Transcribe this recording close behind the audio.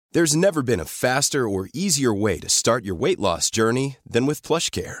There's never been a faster or easier way to start your weight loss journey than with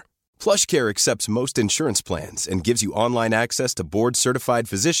PlushCare. PlushCare accepts most insurance plans and gives you online access to board-certified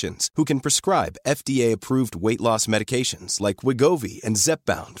physicians who can prescribe FDA-approved weight loss medications like Wegovy and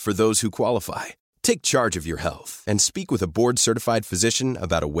Zepbound for those who qualify. Take charge of your health and speak with a board-certified physician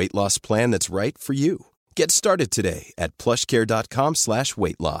about a weight loss plan that's right for you. Get started today at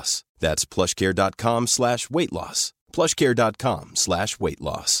plushcare.com/weight-loss. That's plushcare.com/weight-loss.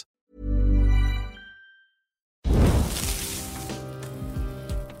 plushcare.com/weight-loss.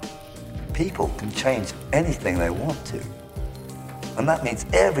 People can change anything they want to. And that means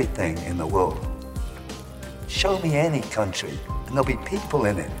everything in the world. Show me any country, and there'll be people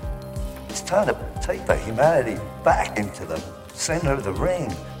in it. It's time to take the humanity back into the center of the ring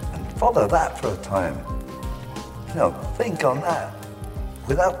and follow that for a time. You know, think on that.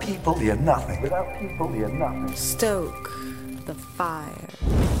 Without people, you're nothing. Without people, you're nothing. Stoke the fire.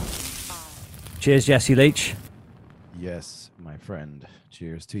 Cheers, Jesse Leach. Yes, my friend.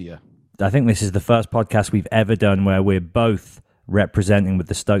 Cheers to you. I think this is the first podcast we've ever done where we're both representing with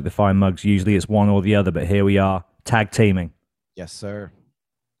the Stoke the Fire mugs. Usually it's one or the other, but here we are, tag teaming. Yes, sir.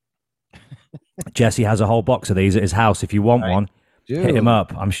 Jesse has a whole box of these at his house. If you want one, hit him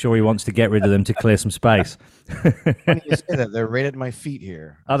up. I'm sure he wants to get rid of them to clear some space. Funny you say that. They're right at my feet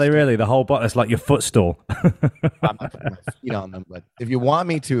here. Are they really? The whole box? It's like your footstool. I'm not putting my feet on them, but if you want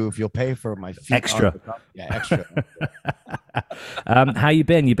me to, if you'll pay for my feet. Extra. Extra. How you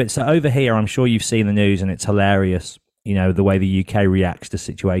been? So over here, I'm sure you've seen the news and it's hilarious, you know, the way the UK reacts to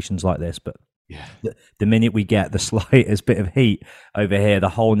situations like this. But yeah, the minute we get the slightest bit of heat over here, the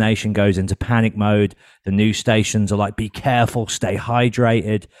whole nation goes into panic mode. The news stations are like, be careful, stay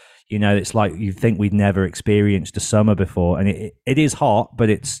hydrated. You know, it's like you think we'd never experienced a summer before. And it is hot, but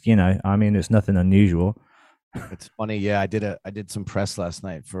it's, you know, I mean, it's nothing unusual. It's funny. Yeah, I did some press last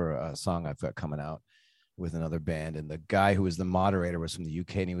night for a song I've got coming out with another band, and the guy who was the moderator was from the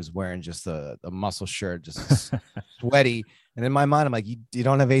UK, and he was wearing just a muscle shirt, just sweaty. And in my mind, I'm like, you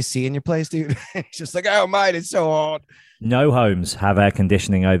don't have AC in your place, dude? He's just like, oh, mine, it's so hot. No homes have air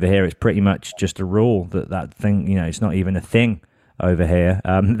conditioning over here. It's pretty much just a rule that thing, you know, it's not even a thing over here.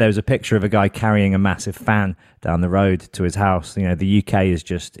 There was a picture of a guy carrying a massive fan down the road to his house. You know, the UK is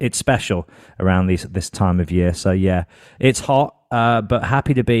just, it's special around this time of year. So yeah, it's hot, but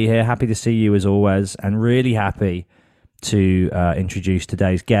happy to be here. Happy to see you as always, and really happy to introduce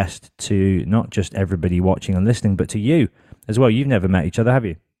today's guest to not just everybody watching and listening, but to you as well. You've never met each other, have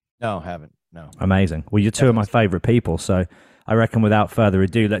you? No, haven't. No. Amazing. Well, you're two of my favorite people. So I reckon without further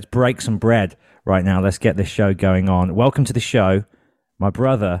ado, let's break some bread right now. Let's get this show going on. Welcome to the show, my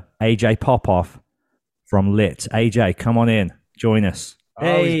brother, AJ Popoff from Lit. AJ, come on in. Join us.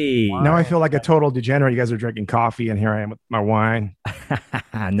 Hey. Now I feel like a total degenerate. You guys are drinking coffee, and here I am with my wine.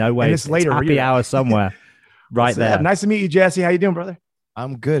 No way. And it's later. Happy hour somewhere. Right there. Nice to meet you, Jesse. How you doing, brother?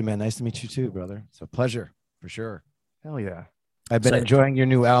 I'm good, man. Nice to meet you too, brother. It's a pleasure, for sure. Hell yeah. I've been enjoying your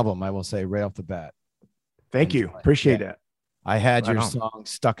new album, I will say, right off the bat. Thank you. Appreciate that. I had your song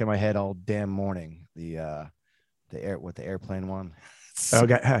stuck in my head all damn morning. The airplane one.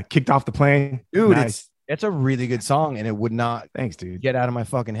 Got kicked off the plane. Dude, nice. It's a really good song, and it would not get out of my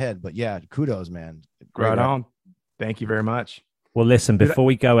fucking head. But yeah, kudos, man. Right on. Thank you very much. Well, listen, before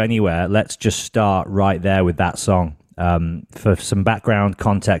we go anywhere, let's just start right there with that song. For some background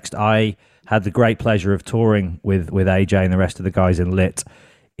context, I had the great pleasure of touring with AJ and the rest of the guys in Lit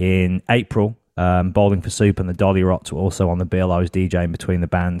in April. Bowling for Soup and the Dolly Rots were also on the bill. I was DJing between the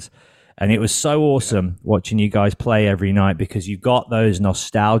bands. And it was so awesome watching you guys play every night, because you've got those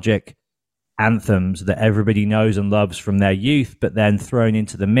nostalgic anthems that everybody knows and loves from their youth, but then thrown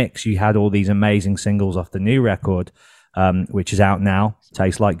into the mix, you had all these amazing singles off the new record, which is out now,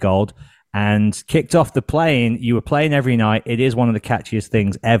 Tastes Like Gold. And kicked off the playing, you were playing every night. It is one of the catchiest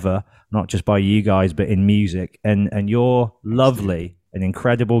things ever, not just by you guys, but in music. And you're lovely, an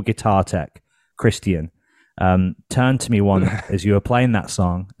incredible guitar tech, Christian, turned to me one as you were playing that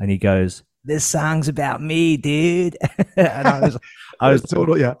song, and he goes, "This song's about me, dude." And I was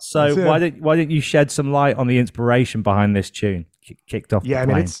total, yeah. So why didn't you shed some light on the inspiration behind this tune? Kicked off. Yeah, I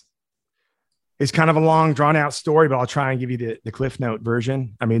mean, it's kind of a long, drawn out story, but I'll try and give you the Cliff Note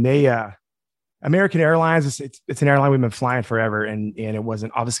version. I mean, American Airlines, it's an airline we've been flying forever, and it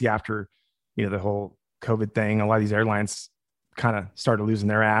wasn't, obviously after, you know, the whole COVID thing, a lot of these airlines kind of started losing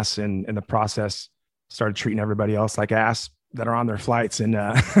their ass, and in the process started treating everybody else like ass that are on their flights. And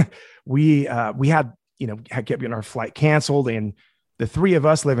we had kept getting our flight canceled, and the three of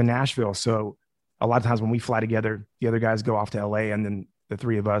us live in Nashville. So a lot of times when we fly together, the other guys go off to LA, and then the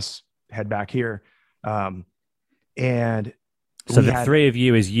three of us head back here. And So the three of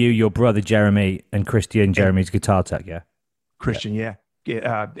you is you, your brother Jeremy, and Christian, Jeremy's guitar tech, yeah? Christian, yeah.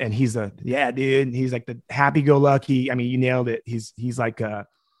 And he's dude. He's like the happy-go-lucky. I mean, you nailed it. He's like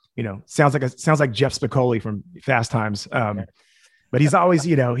sounds like Jeff Spicoli from Fast Times. But he's always,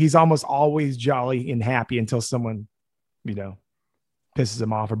 he's almost always jolly and happy until someone, pisses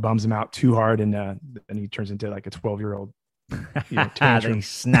him off or bums him out too hard, and then he turns into like a 12-year-old. He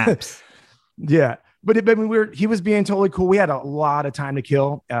snaps. Yeah. But he was being totally cool. We had a lot of time to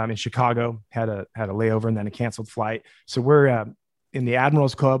kill in Chicago, had a layover and then a canceled flight. So we're in the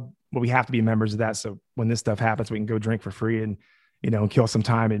Admirals Club. Well, we have to be members of that. So when this stuff happens, we can go drink for free and, and kill some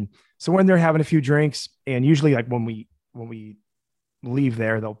time. And so when they're having a few drinks, and usually like when we leave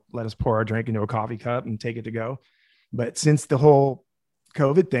there, they'll let us pour our drink into a coffee cup and take it to go. But since the whole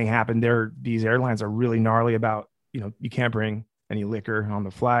COVID thing happened, these airlines are really gnarly about, you can't bring any liquor on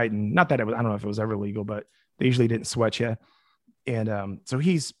the flight. And not that I don't know if it was ever legal, but they usually didn't sweat you. And so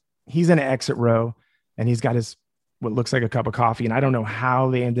he's in an exit row, and he's got what looks like a cup of coffee. And I don't know how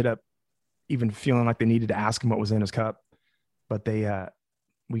they ended up even feeling like they needed to ask him what was in his cup, but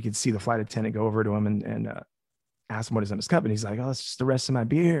we could see the flight attendant go over to him and ask him what is in his cup. And he's like, "Oh, it's just the rest of my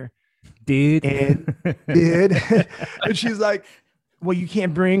beer, dude." And and she's like, "Well, you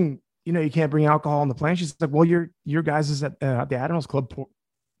can't bring alcohol on the plane." She's like, "Well, your guys is at the Admirals Club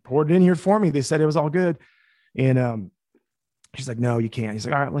poured it in here for me. They said it was all good." And she's like, "No, you can't." He's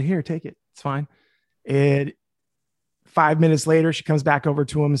like, "All right, well, here, take it. It's fine." And 5 minutes later, she comes back over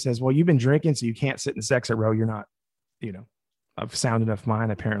to him and says, "Well, you've been drinking, so you can't sit in this exit row. You're not, of sound enough mind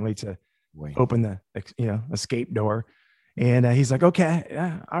apparently to open the, escape door." And he's like, "Okay,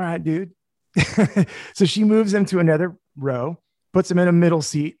 yeah, all right, dude." So she moves him to another row, puts him in a middle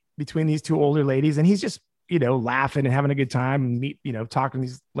seat between these two older ladies. And he's just, laughing and having a good time and talking to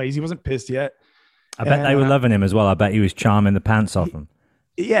these ladies. He wasn't pissed yet. I bet they were loving him as well. I bet he was charming the pants off them.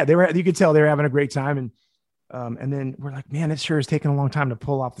 Yeah, you could tell they were having a great time. And then we're like, "Man, it sure is taking a long time to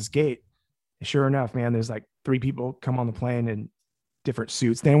pull off this gate." And sure enough, man, there's like 3 people come on the plane in different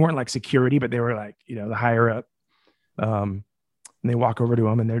suits. They weren't like security, but they were like, the higher up. And they walk over to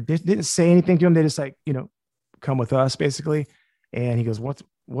him, and they didn't say anything to him. They just like, come with us basically. And he goes,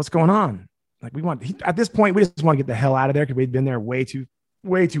 what's going on? Like at this point, we just want to get the hell out of there, because we'd been there way too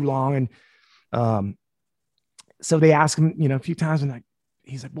long. And so they ask him, a few times, and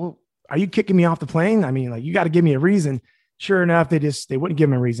he's like, "Well, are you kicking me off the plane? I mean, like, you got to give me a reason." Sure enough, they wouldn't give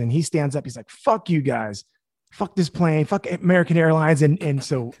him a reason. He stands up. He's like, "Fuck you guys. Fuck this plane. Fuck American Airlines." And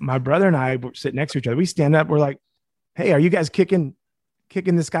so my brother and I were sitting next to each other. We stand up. We're like, "Hey, are you guys kicking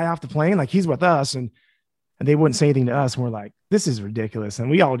this guy off the plane? Like, he's with us." And they wouldn't say anything to us. And we're like, "This is ridiculous."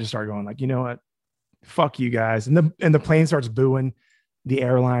 And we all just started going like, "You know what? Fuck you guys." And the plane starts booing the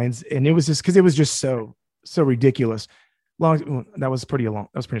airlines. And it was just, because it was just so ridiculous. That was pretty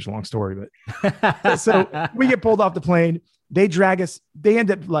much a long story, but so we get pulled off the plane. They drag us. They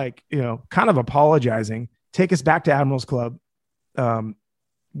end up like, kind of apologizing, take us back to Admirals Club,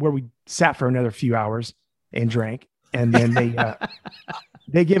 where we sat for another few hours and drank. And then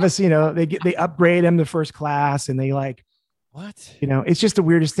they give us, they upgrade them to first class, and they like, what? It's just the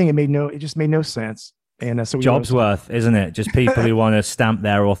weirdest thing. It just made no sense. And so job's worth, isn't it? Just people who want to stamp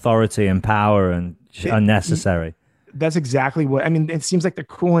their authority and power, and unnecessary. That's exactly what I mean. It seems like they're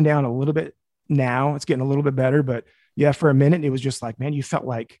cooling down a little bit now. It's getting a little bit better, but yeah, for a minute, it was just like, man, you felt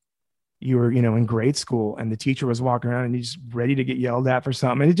like you were, in grade school, and the teacher was walking around and he's ready to get yelled at for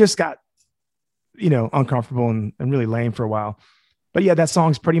something. And it just got, uncomfortable and really lame for a while. But yeah, that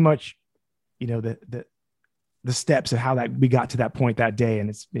song's pretty much, the steps of how that we got to that point that day. And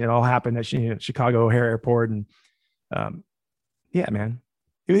it all happened at Chicago O'Hare Airport. And yeah, man,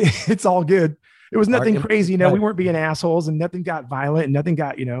 it's all good. It was nothing crazy. We weren't being assholes, and nothing got violent, and nothing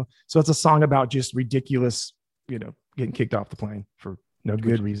got, so it's a song about just ridiculous, getting kicked off the plane for no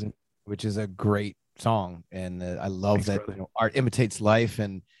good reason. Which is a great song. And I love that art imitates life,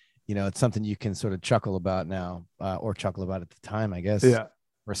 and, it's something you can sort of chuckle about now, or chuckle about at the time, I guess. Yeah.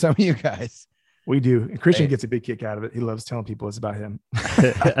 For some of you guys. We do. And Christian gets a big kick out of it. He loves telling people it's about him.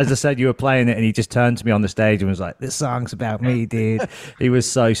 As I said, you were playing it, and he just turned to me on the stage and was like, "This song's about me, dude." He was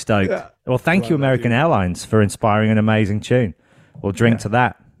so stoked. Yeah. Well, thank you, American Airlines, for inspiring an amazing tune. We'll drink to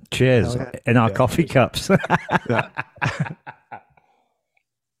that. Cheers in our coffee cups. I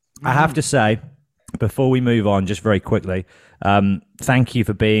have to say, before we move on, just very quickly, thank you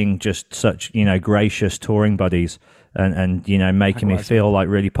for being just such, gracious touring buddies. And making me feel like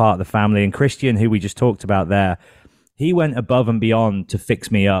really part of the family. And Christian, who we just talked about there, he went above and beyond to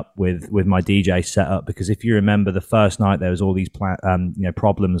fix me up with my DJ setup, because if you remember the first night, there was all these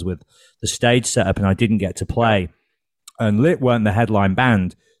problems with the stage setup, and I didn't get to play. And Lit weren't the headline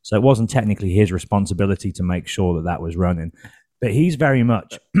band, so it wasn't technically his responsibility to make sure that that was running. But he's very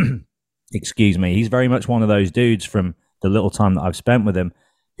much, excuse me, he's very much one of those dudes from the little time that I've spent with him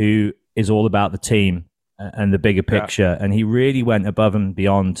who is all about the team and the bigger picture. And he really went above and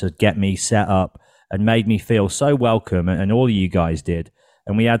beyond to get me set up and made me feel so welcome. And all of you guys did.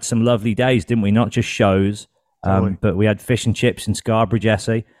 And we had some lovely days, didn't we? Not just shows, but we had fish and chips in Scarborough,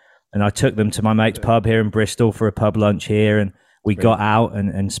 Jesse. And I took them to my mate's pub here in Bristol for a pub lunch here. And we got out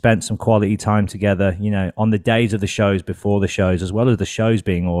and spent some quality time together, you know, on the days of the shows, before the shows, as well as the shows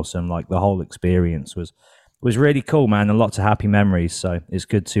being awesome. Like, the whole experience was really cool, man. And lots of happy memories. So it's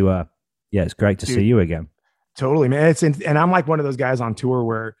good to, it's great to see you again. Totally, man. And I'm like one of those guys on tour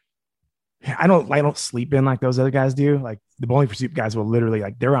where I don't sleep in like those other guys do. Like, the Bowling for Soup guys will literally,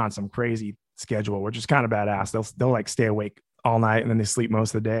 like, they're on some crazy schedule, which is kind of badass. They'll like stay awake all night and then they sleep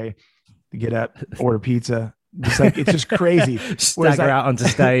most of the day. They get up, order pizza. Just like, it's just crazy. Stagger out onto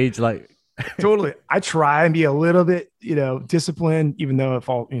stage, like. Totally. I try and be a little bit, disciplined, even though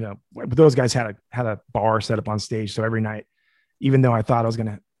but those guys had a bar set up on stage. So every night, even though I thought I was going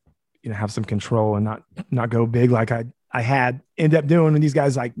to, have some control and not go big like I had end up doing when these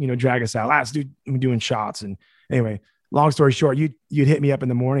guys drag us out. Let's do doing shots. And anyway, long story short, you'd hit me up in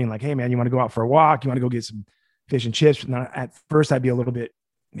the morning like, hey man, you want to go out for a walk? You want to go get some fish and chips? And at first I'd be a little bit,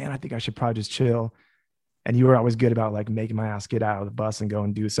 man, I think I should probably just chill. And you were always good about like making my ass get out of the bus and go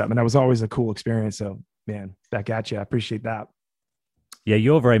and do something. And that was always a cool experience. So man, back at you. I appreciate that. Yeah.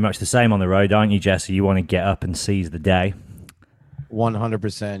 You're very much the same on the road, aren't you, Jesse? You want to get up and seize the day.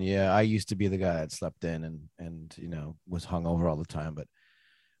 100%. Yeah. I used to be the guy that slept in and was hungover all the time, but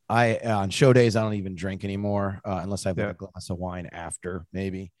on show days, I don't even drink anymore unless I have a glass of wine after,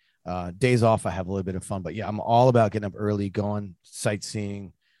 maybe. Days off, I have a little bit of fun, but yeah, I'm all about getting up early, going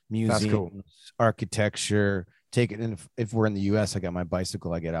sightseeing, museums, cool. Architecture, take it in. If we're in the US, I got my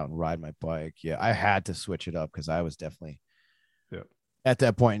bicycle, I get out and ride my bike. Yeah. I had to switch it up because I was definitely at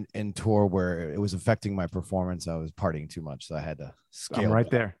that point in tour where it was affecting my performance. I was partying too much. So I had to scale. I'm right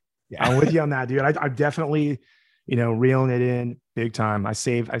there. Yeah. I'm with you on that, dude. I definitely, reeling it in big time. I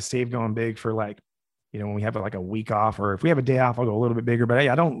save going big for like, when we have like a week off, or if we have a day off, I'll go a little bit bigger, but hey,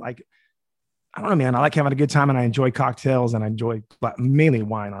 I don't know, man. I like having a good time and I enjoy cocktails and I enjoy mainly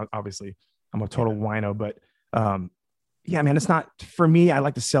wine. Obviously I'm a total wino, but yeah, man, it's not for me. I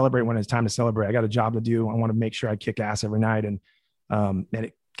like to celebrate when it's time to celebrate. I got a job to do. I want to make sure I kick ass every night. And then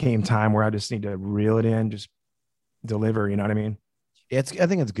it came time where I just need to reel it in, just deliver. You know what I mean? I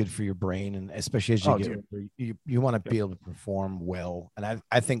think it's good for your brain. And especially as you want to be able to perform well. And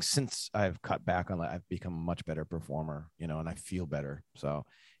I think since I've cut back on that, I've become a much better performer, and I feel better. So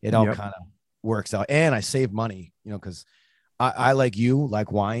it all kind of works out, and I save money, because I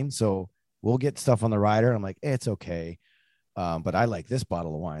like wine. So we'll get stuff on the rider. I'm like, it's okay. But I like this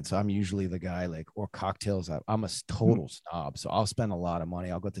bottle of wine. So I'm usually the guy or cocktails. I'm a total snob. So I'll spend a lot of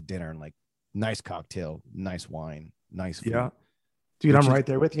money. I'll go to dinner and like nice cocktail, nice wine, nice food. Yeah. Dude, I'm right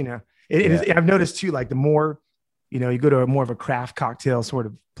there with you now. It is, I've noticed too, like the more, you go to more of a craft cocktail sort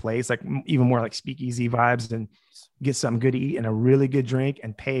of place, like even more like speakeasy vibes, and get something good to eat and a really good drink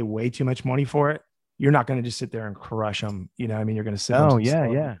and pay way too much money for it. You're not going to just sit there and crush them. You're going to sit. Oh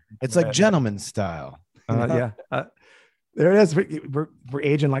yeah. It's like gentleman style. There it is. We're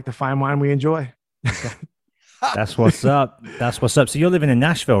aging like the fine wine we enjoy. That's what's up. So you're living in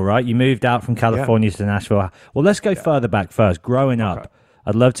Nashville, right? You moved out from California to Nashville. Well, let's go further back first. Growing up,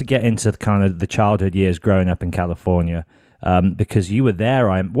 I'd love to get into kind of the childhood years growing up in California, because you were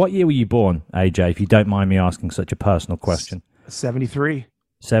there. What year were you born, AJ, if you don't mind me asking such a personal question? 73.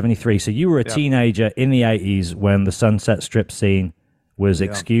 73. So you were a teenager in the 80s when the Sunset Strip scene was,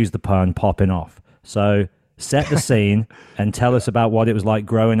 excuse the pun, popping off. So set the scene and tell us about what it was like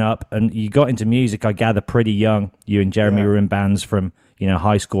growing up. And you got into music, I gather, pretty young. You and Jeremy were in bands from,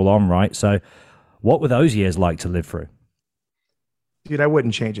 high school on, right? So what were those years like to live through? Dude, I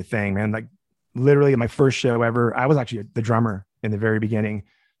wouldn't change a thing, man. Like literally my first show ever, I was actually the drummer in the very beginning.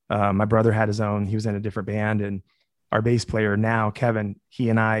 My brother had his own, he was in a different band, and our bass player now, Kevin, he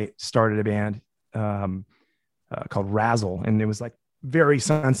and I started a band called Razzle. And it was like very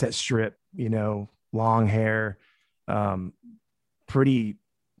Sunset Strip, long hair, pretty,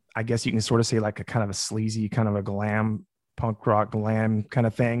 I guess you can sort of say like a kind of a sleazy, kind of a glam, punk rock glam kind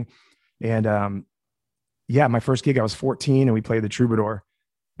of thing. And my first gig, I was 14 and we played the Troubadour.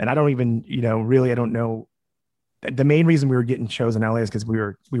 And I don't even, really, I don't know. The main reason we were getting shows in LA is because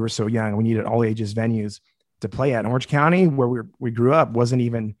we were so young. We needed all ages venues to play at. In Orange County, where we grew up, wasn't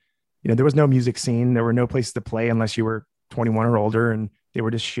even, there was no music scene. There were no places to play unless you were 21 or older, and they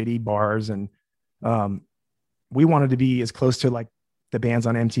were just shitty bars. And we wanted to be as close to like the bands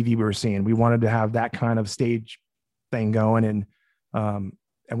on MTV we were seeing. We wanted to have that kind of stage thing going. And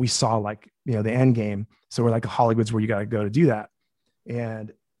we saw like, you know, the end game. So we're like, Hollywood's where you got to go to do that.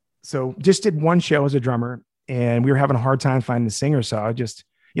 And so just did one show as a drummer, and we were having a hard time finding a singer. So I just,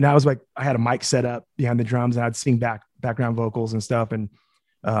 you know, I was like, I had a mic set up behind the drums and I'd sing background vocals and stuff. And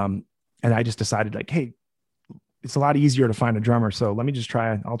I just decided like, hey, it's a lot easier to find a drummer. So let me just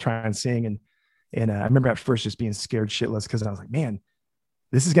I'll try and sing. And I remember at first just being scared shitless, because I was like, man,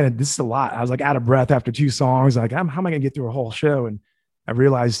 this is a lot. I was like out of breath after 2 songs. Like, how am I going to get through a whole show? And I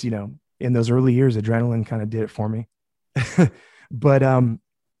realized, you know, in those early years, adrenaline kind of did it for me. But,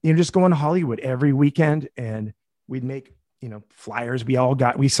 you know, just going to Hollywood every weekend, and we'd make, you know, flyers.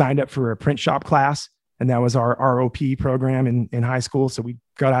 We signed up for a print shop class, and that was our ROP program in high school. So we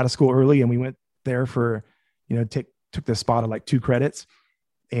got out of school early and we went there for, you know, took the spot of like 2 credits,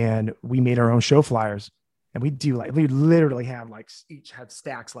 and we made our own show flyers. And we literally have like each had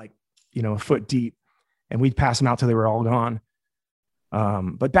stacks like, you know, a foot deep, and we'd pass them out till they were all gone.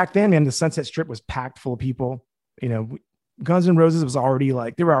 But back then, man, the Sunset Strip was packed full of people. You know, Guns N' Roses was already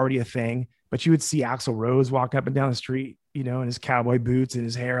like, they were already a thing, but you would see Axl Rose walk up and down the street, you know, in his cowboy boots and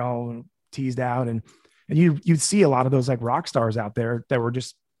his hair all teased out. And you'd see a lot of those like rock stars out there that were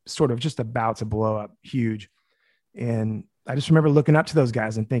just sort of just about to blow up huge. And I just remember looking up to those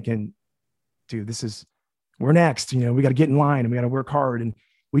guys and thinking, dude, we're next, you know, we got to get in line and we got to work hard. And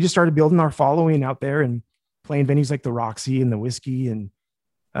we just started building our following out there and playing venues like the Roxy and the Whiskey. And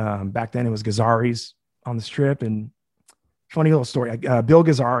back then it was Gazzarri's on the Strip. And funny little story, Bill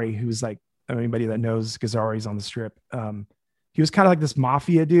Gazzarri, who's like, anybody that knows Gazzarri's on the Strip, he was kind of like this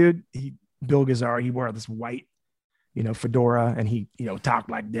mafia dude. Bill Gazzarri, he wore this white, you know, fedora, and he, you know, talked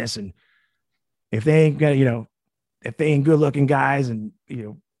like this. And if they ain't good looking guys and, you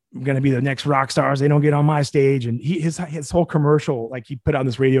know, going to be the next rock stars, they don't get on my stage. And his whole commercial, like he put on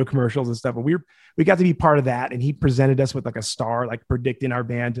this radio commercials and stuff, but we got to be part of that. And he presented us with like a star, like predicting our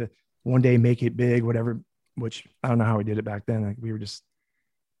band to one day make it big, whatever, which I don't know how we did it back then. Like we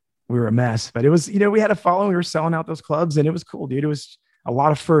were a mess, but it was, you know, we had a following, we were selling out those clubs, and it was cool, dude. It was a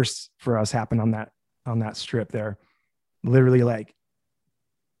lot of firsts for us happened on that strip there. Literally like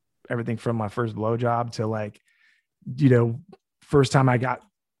everything from my first blowjob to like, you know, first time I got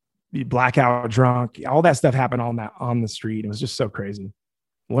blackout drunk, all that stuff happened on the street. It was just so crazy.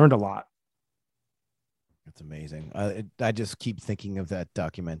 Learned a lot. That's amazing. I just keep thinking of that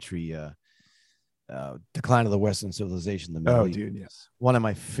documentary, Decline of the Western Civilization. Dude, yes. One of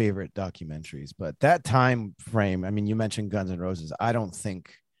my favorite documentaries. But that time frame, I mean, you mentioned Guns N' Roses. I don't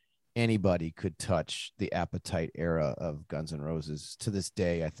think anybody could touch the Appetite era of Guns N' Roses. To this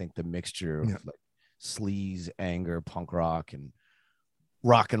day, I think the mixture of like sleaze, anger, punk rock, and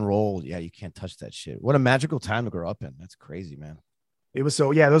rock and roll. Yeah, you can't touch that shit. What a magical time to grow up in. That's crazy, man. It was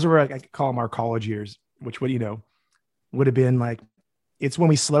so, yeah, those were, I call them our college years, which would, you know, would have been like, it's when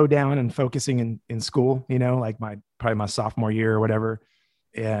we slowed down and focusing in school, you know, like probably my sophomore year or whatever.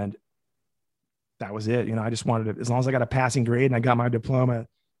 And that was it. You know, I just wanted to, as long as I got a passing grade and I got my diploma,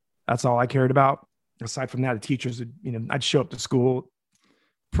 that's all I cared about. Aside from that, the teachers would, you know, I'd show up to school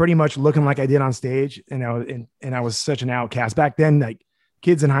pretty much looking like I did on stage. And I was such an outcast back then. Like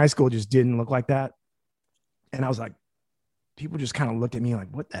kids in high school just didn't look like that. And I was like, people just kind of looked at me like,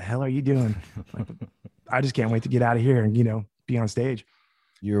 what the hell are you doing? Like, I just can't wait to get out of here and, you know, be on stage.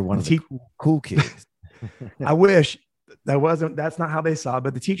 You're one of the cool kids. I wish that's not how they saw it,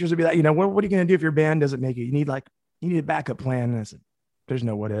 but the teachers would be like, you know, what are you going to do if your band doesn't make it? You need a backup plan. And I said, there's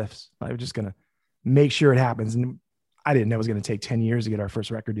no what ifs. I'm just going to make sure it happens. And I didn't know it was going to take 10 years to get our first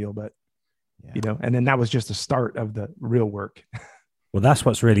record deal, but you know, and then that was just the start of the real work. Well, that's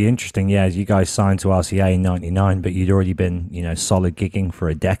what's really interesting. Yeah, as you guys signed to RCA in '99, but you'd already been, you know, solid gigging for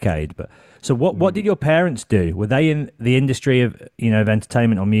a decade. But so, what did your parents do? Were they in the industry of, you know, of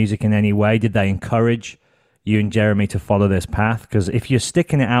entertainment or music in any way? Did they encourage you and Jeremy to follow this path? Because if you're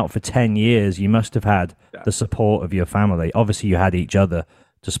sticking it out for 10 years, you must have had the support of your family. Obviously, you had each other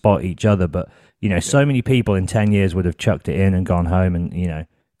to spot each other, but you know, so many people in 10 years would have chucked it in and gone home and, you know,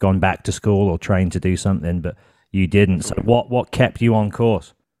 gone back to school or trained to do something, but you didn't. So what kept you on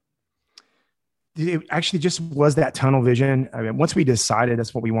course? It actually just was that tunnel vision. I mean, once we decided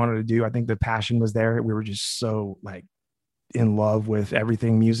that's what we wanted to do, I think the passion was there. We were just so like in love with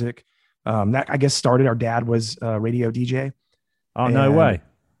everything music. That I guess started, our dad was a radio DJ. Oh, no way.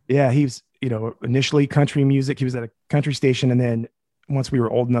 Yeah. He was, you know, initially country music. He was at a country station. And then once we were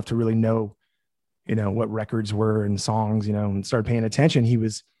old enough to really know, you know, what records were and songs, you know, and started paying attention,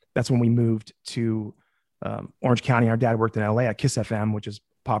 that's when we moved to Orange County. Our dad worked in LA at Kiss FM, which is a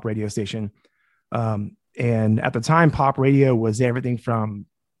pop radio station. And And at the time, pop radio was everything from,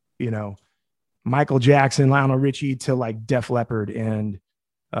 you know, Michael Jackson, Lionel Richie to like Def Leppard. And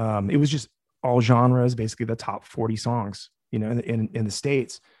it was just all genres, basically the top 40 songs, you know, in the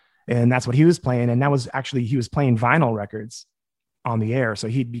States. And that's what he was playing. And that was actually, he was playing vinyl records on the air. So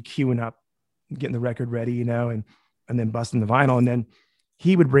he'd be queuing up, getting the record ready, you know, and then busting the vinyl. And then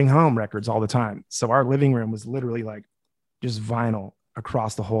he would bring home records all the time. So our living room was literally like just vinyl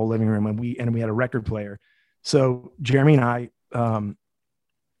across the whole living room. And we had a record player. So Jeremy and I,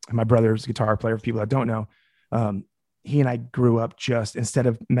 my brother's a guitar player, for people that don't know, he and I grew up just, instead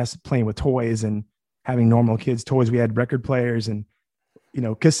of playing with toys and having normal kids' toys, we had record players and, you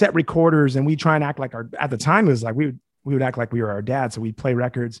know, cassette recorders. And we try and act like at the time it was like, we would act like we were our dad. So we'd play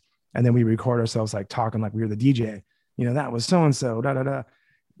records and then we record ourselves like talking like we were the DJ, you know, that was so-and-so, da, da, da.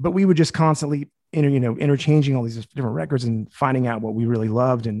 But we would just constantly interchanging all these different records and finding out what we really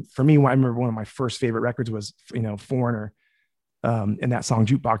loved. And for me, I remember one of my first favorite records was, you know, Foreigner, and that song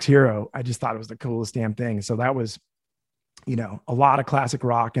Jukebox Hero. I just thought it was the coolest damn thing. So that was, you know, a lot of classic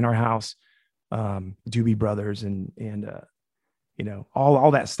rock in our house, Doobie Brothers and you know,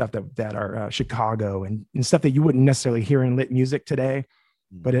 all that stuff that are Chicago and stuff that you wouldn't necessarily hear in lit music today,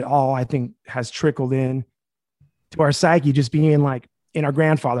 but it all, I think, has trickled in to our psyche, just being like, in our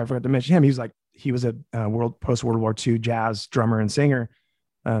grandfather, I forgot to mention him. He was a post World War II jazz drummer and singer.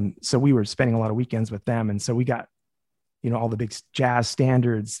 So we were spending a lot of weekends with them. And so we got, you know, all the big jazz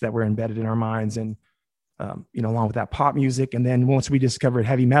standards that were embedded in our minds and, you know, along with that pop music. And then once we discovered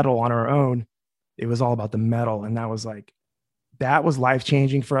heavy metal on our own, it was all about the metal. And that was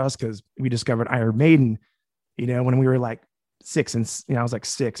life-changing for us because we discovered Iron Maiden, you know, when we were like 6 and, you know, I was like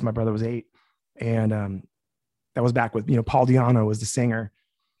 6, my brother was 8. And that was back with, you know, Paul Di'Anno was the singer.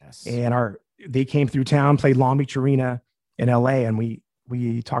 Yes. And they came through town, played Long Beach Arena in LA. And we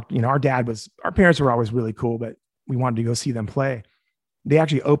talked, you know, our parents were always really cool, but we wanted to go see them play. They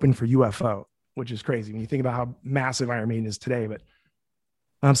actually opened for UFO, which is crazy when you think about how massive Iron Maiden is today. But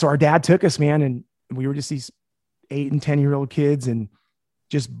so our dad took us, man, and we were just these 8 and 10-year-old kids and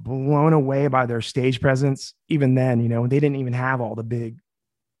just blown away by their stage presence. Even then, you know, they didn't even have all the big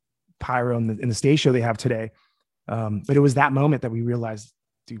pyro in the stage show they have today. But it was that moment that we realized,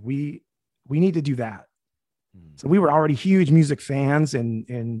 dude, we need to do that. So we were already huge music fans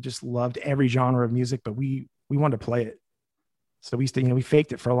and just loved every genre of music, but we wanted to play it. So we used to, you know, we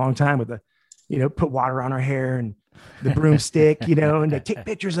faked it for a long time with put water on our hair and the broomstick, you know, and they take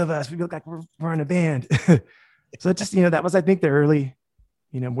pictures of us. We look like we're in a band. So just, you know, that was, I think, the early,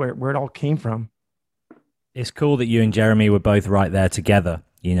 you know, where it all came from. It's cool that you and Jeremy were both right there together,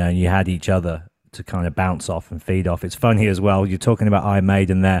 you know, and you had each other to kind of bounce off and feed off. It's funny as well. You're talking about Iron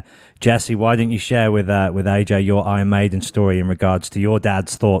Maiden there. Jesse, why didn't you share with AJ your Iron Maiden story in regards to your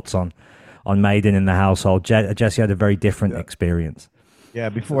dad's thoughts on Maiden in the household? Jesse had a very different experience. Yeah,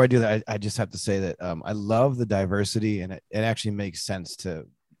 before I do that, I just have to say that I love the diversity, and it actually makes sense to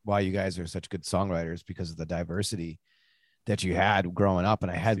why you guys are such good songwriters, because of the diversity that you had growing up.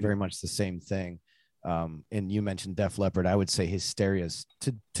 And I had very much the same thing. And you mentioned Def Leppard. I would say Hysteria's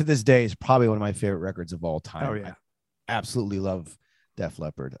to this day is probably one of my favorite records of all time. Oh yeah, I absolutely love Def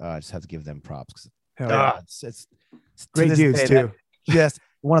Leppard. I just have to give them props. It's great dudes too. Yes,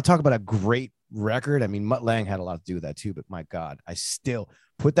 I want to talk about a great record. I mean, Mutt Lange had a lot to do with that too, but my God, I still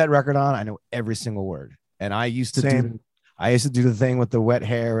put that record on. I know every single word. And I used to do the thing with the wet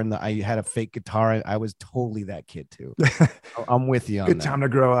hair and I had a fake guitar. I was totally that kid too. I'm with you on Good that. time to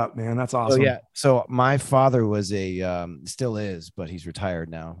grow up, man. That's awesome. So, yeah. So my father was still is, but he's retired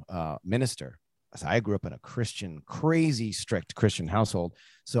now, minister. So I grew up in a crazy strict Christian household.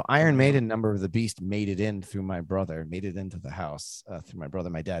 So Iron Maiden, Number of the Beast, made it into the house through my brother.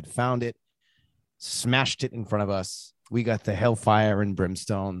 My dad found it, smashed it in front of us. We got the Hellfire and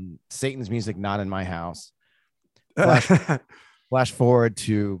Brimstone, Satan's Music, not in my house. Flash forward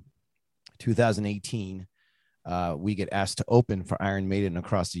to 2018. We get asked to open for Iron Maiden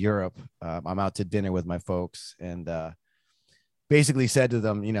across Europe. I'm out to dinner with my folks and basically said to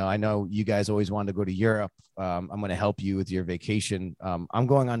them, you know, I know you guys always wanted to go to Europe. I'm going to help you with your vacation. I'm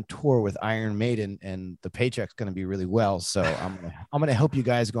going on tour with Iron Maiden and the paycheck's going to be really well. So I'm going to help you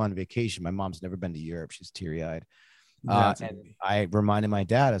guys go on vacation. My mom's never been to Europe. She's teary-eyed. And I reminded my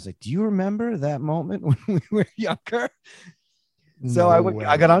dad, I was like, do you remember that moment when we were younger? So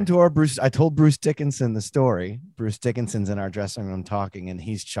I got on tour. I told Bruce Dickinson the story. Bruce Dickinson's in our dressing room talking and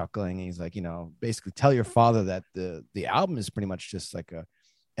he's chuckling. He's like, you know, basically tell your father that the album is pretty much just like a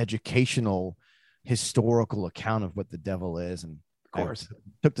educational, historical account of what the devil is. And of course, I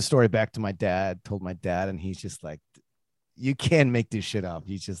took the story back to my dad, told my dad, and he's just like, you can make this shit up.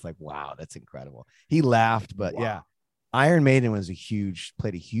 He's just like, wow, that's incredible. He laughed, but Wow. yeah, Iron Maiden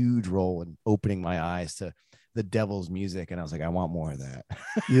played a huge role in opening my eyes to the devil's music. And I was like, I want more of that.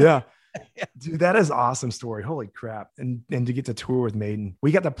 Yeah. Dude, that is an awesome story. Holy crap. And to get to tour with Maiden.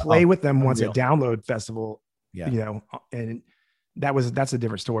 We got to play with them once at Download Festival, Yeah. you know, and that's a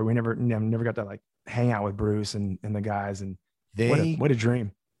different story. We never got to like hang out with Bruce and the guys, and what a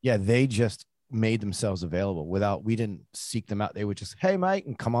dream. Yeah, they just made themselves available we didn't seek them out. They would just, hey Mike,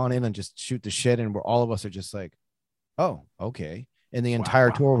 and come on in and just shoot the shit. And all of us are just like, oh, okay. And the entire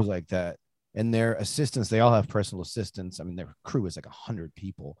tour was like that. And their assistants, they all have personal assistants. I mean, their crew is like 100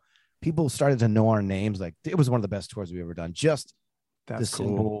 people. People started to know our names. Like, it was one of the best tours we've ever done. Just That's the cool.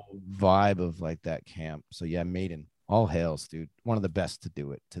 simple vibe of like that camp. So yeah, Maiden, all hails, dude. One of the best to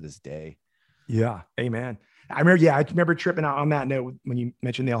do it to this day. Yeah. Amen. I remember tripping out on that note when you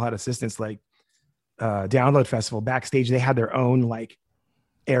mentioned they all had assistants. Like Download Festival backstage, they had their own like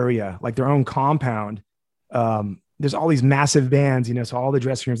area, like their own compound. There's all these massive bands, you know, so all the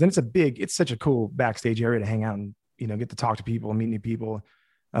dressing rooms, and it's such a cool backstage area to hang out and, you know, get to talk to people and meet new people.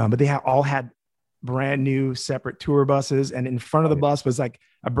 But they all had brand new separate tour buses, and in front of the bus was like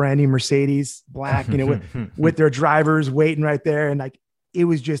a brand new Mercedes black, you know, with their drivers waiting right there. And like, it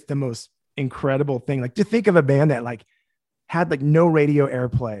was just the most incredible thing. Like, to think of a band that like had like no radio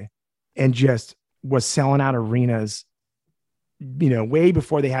airplay and just was selling out arenas, you know, way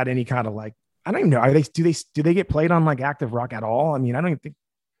before they had any kind of like, I don't even know. Do they get played on like Active Rock at all? I mean, I don't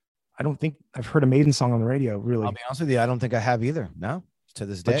think I've heard a Maiden song on the radio, really. I'll be honest with you, I don't think I have either. No, to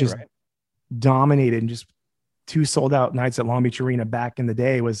this day, just right? Dominated, and just 2 sold out nights at Long Beach Arena back in the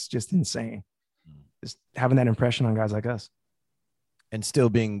day was just insane. Just having that impression on guys like us. And still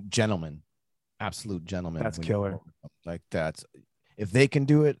being gentlemen, absolute gentlemen. That's killer. Like that's, if they can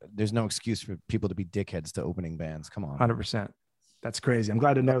do it, there's no excuse for people to be dickheads to opening bands. Come on. 100%. That's crazy. I'm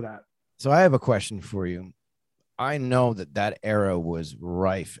glad to know that. So I have a question for you. I know that era was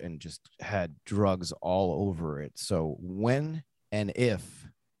rife and just had drugs all over it. So when and if,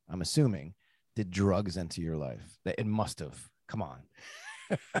 I'm assuming, did drugs enter your life? That it must have. Come on.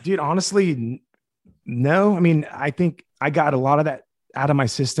 Dude, honestly, no. I mean, I think I got a lot of that out of my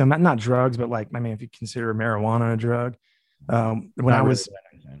system. Not drugs, but like, I mean, if you consider marijuana a drug, when I was,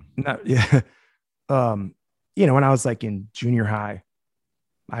 you know, when I was like in junior high,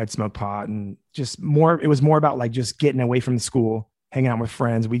 I had smoked pot, and it was more about like just getting away from the school, hanging out with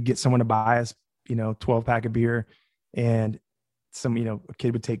friends. We'd get someone to buy us, you know, 12-pack of beer, and a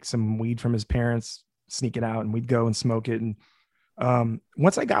kid would take some weed from his parents, sneak it out, and we'd go and smoke it. And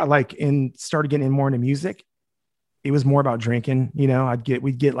once I got started getting in more into music, it was more about drinking. You know,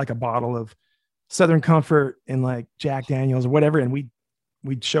 we'd get like a bottle of Southern Comfort and like Jack Daniels or whatever, and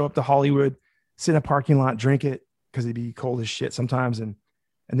we'd show up to Hollywood, sit in a parking lot, drink it because it'd be cold as shit sometimes, and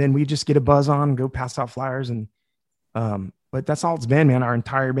then we just get a buzz on and go pass out flyers. And but that's all it's been, man. Our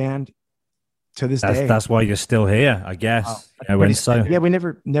entire band to this day. That's why you're still here, I guess. Yeah, we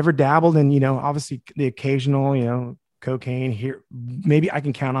never dabbled in, you know, obviously the occasional, you know, cocaine here. Maybe I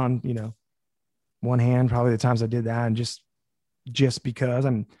can count on, you know, one hand probably the times I did that, and just because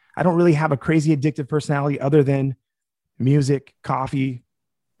I don't really have a crazy addictive personality other than music, coffee,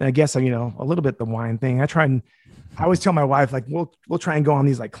 and I guess, you know, a little bit the wine thing. I always tell my wife, like, we'll try and go on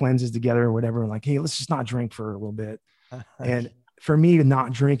these like cleanses together or whatever. And like, hey, let's just not drink for a little bit. And for me,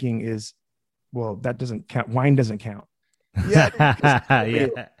 not drinking is, well, that doesn't count. Wine doesn't count. Yeah.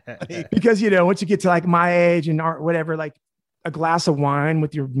 Because, you know, once you get to like my age and whatever, like a glass of wine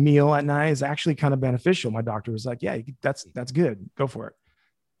with your meal at night is actually kind of beneficial. My doctor was like, yeah, that's good. Go for it.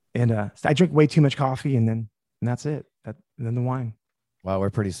 And I drink way too much coffee, and that's it. And then the wine. Wow,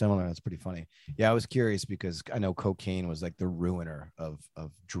 we're pretty similar. That's pretty funny. Yeah, I was curious because I know cocaine was like the ruiner of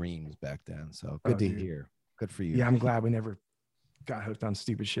dreams back then. So good to hear. Good for you. Yeah, I'm glad we never got hooked on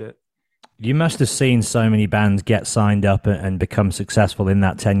stupid shit. You must have seen so many bands get signed up and become successful in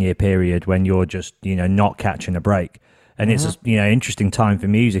that 10-year period when you're just, you know, not catching a break. And it's a, you know, interesting time for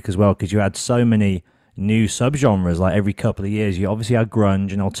music as well, because you had so many new subgenres. Like every couple of years, you obviously had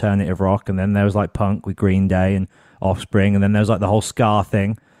grunge and alternative rock, and then there was like punk with Green Day and Offspring, and then there was like the whole ska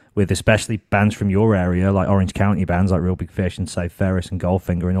thing with especially bands from your area, like Orange County bands like Real Big Fish and Say Ferris and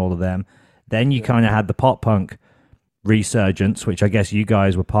Goldfinger and all of them. Then you kind of had the pop punk resurgence, which I guess you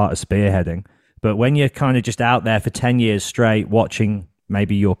guys were part of spearheading. But when you're kind of just out there for 10 years straight watching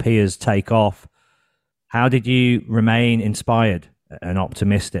maybe your peers take off, how did you remain inspired and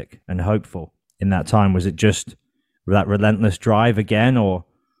optimistic and hopeful in that time? Was it just that relentless drive again, or?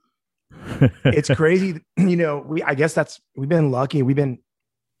 It's crazy. You know, we've been lucky. We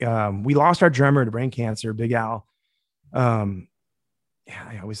lost our drummer to brain cancer, Big Al. Um,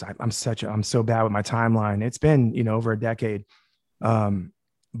 yeah, I'm so bad with my timeline. It's been, over a decade.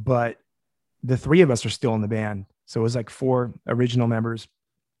 But the three of us are still in the band. So it was like four original members.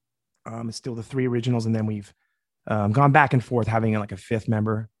 It's still the three originals. And then we've gone back and forth having like a fifth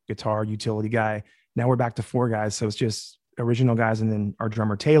member, guitar, utility guy. Now we're back to four guys. So it's just original guys. And then our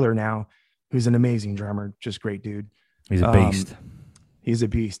drummer, Taylor, now, who's an amazing drummer, just great dude. He's a beast. He's a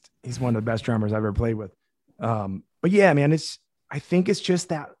beast. He's one of the best drummers I've ever played with. But yeah, man, I think it's just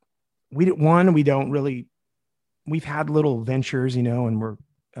that we've had little ventures, and we're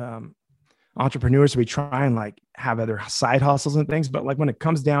entrepreneurs. So we try and like have other side hustles and things. But like when it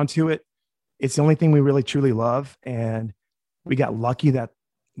comes down to it, it's the only thing we really truly love. And we got lucky that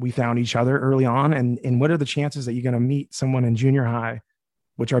we found each other early on. And what are the chances that you're going to meet someone in junior high,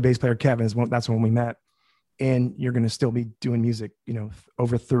 which our bass player, Kevin, that's when we met. And you're going to still be doing music,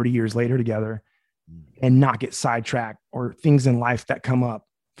 over 30 years later together and not get sidetracked or things in life that come up.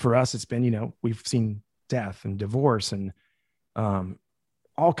 For us, it's been, we've seen death and divorce and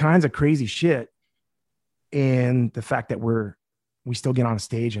all kinds of crazy shit. And the fact that we still get on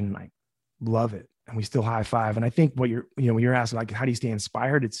stage and like love it and we still high five. And I think when you're asking like, how do you stay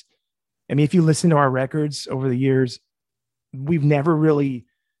inspired? If you listen to our records over the years, we're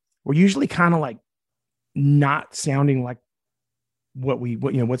usually kind of like not sounding like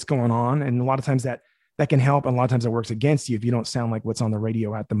what's going on. And a lot of times that can help. And a lot of times it works against you if you don't sound like what's on the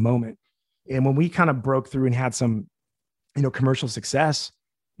radio at the moment. And when we kind of broke through and had some, commercial success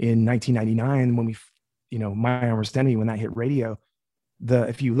in 1999, when we, My Armor's Enemy, when that hit radio,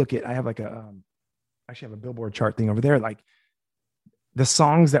 if you look at, I have like actually have a Billboard chart thing over there, like the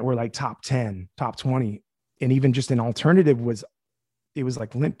songs that were like top 10, top 20, and even just an alternative it was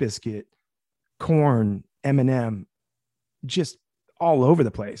like Limp Bizkit, Korn, Eminem, just all over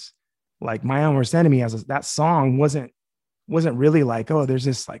the place. Like My Armor's Enemy that song wasn't really like, oh, there's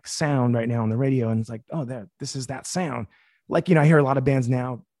this like sound right now on the radio. And it's like, oh, this is that sound. Like, I hear a lot of bands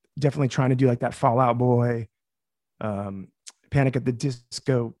now definitely trying to do like that Fall Out Boy, Panic at the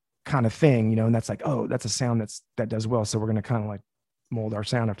Disco kind of thing, and that's like, oh, that's a sound that does well. So we're going to kind of like mold our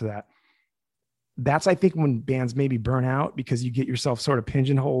sound after that. That's, I think, when bands maybe burn out because you get yourself sort of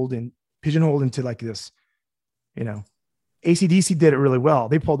pigeonholed into like this, AC/DC did it really well.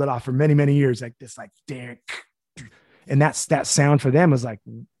 They pulled it off for many, many years. Like this, like, and that sound for them was like,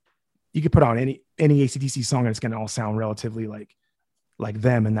 you could put on any AC/DC song and it's going to all sound relatively like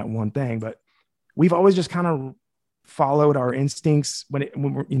them and that one thing. But we've always just kind of followed our instincts when it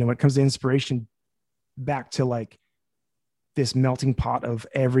comes to inspiration, back to like this melting pot of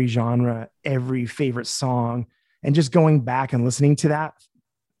every genre, every favorite song, and just going back and listening to that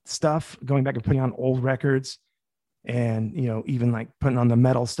stuff, going back and putting on old records and, even like putting on the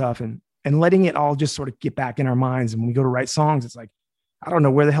metal stuff and letting it all just sort of get back in our minds. And when we go to write songs, it's like, I don't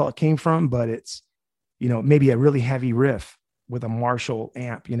know where the hell it came from, but it's, maybe a really heavy riff with a Marshall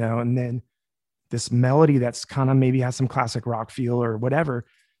amp, and then this melody that's kind of maybe has some classic rock feel or whatever.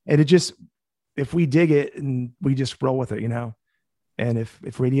 And it just, if we dig it and we just roll with it, and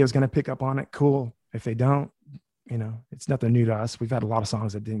if radio is going to pick up on it, cool. If they don't, it's nothing new to us. We've had a lot of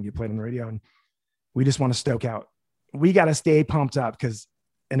songs that didn't get played on the radio and we just want to stoke out. We got to stay pumped up because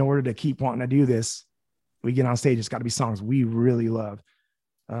in order to keep wanting to do this, we get on stage, it's got to be songs we really love.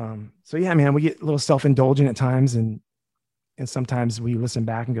 So yeah, man, we get a little self-indulgent at times and sometimes we listen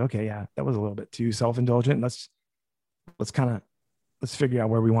back and go, okay, yeah, that was a little bit too self-indulgent. Let's figure out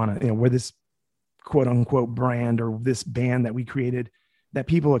where we want to, where this quote unquote brand or this band that we created that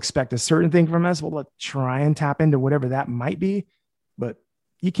people expect a certain thing from us. Well, let's try and tap into whatever that might be, but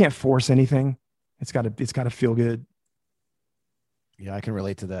you can't force anything. It's gotta feel good. Yeah, I can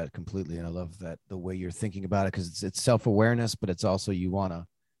relate to that completely. And I love that the way you're thinking about it, because it's self-awareness, but it's also, you want to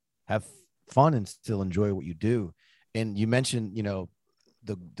have fun and still enjoy what you do. And you mentioned,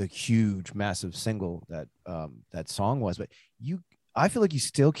 the huge, massive single that song was, but I feel like you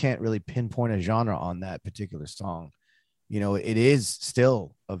still can't really pinpoint a genre on that particular song. It is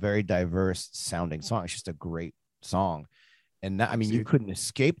still a very diverse sounding song. It's just a great song. And that, you couldn't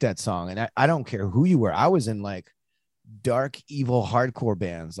escape that song. And I don't care who you were. I was in like dark, evil, hardcore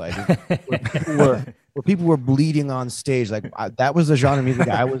bands, like where people were bleeding on stage. Like that was the genre of music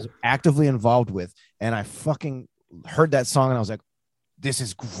I was actively involved with. And I fucking heard that song and I was like, this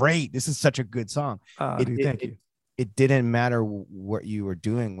is great. This is such a good song. Thank you. It didn't matter what you were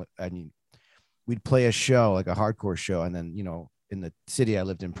doing. We'd play a show, like a hardcore show. And then, in the city I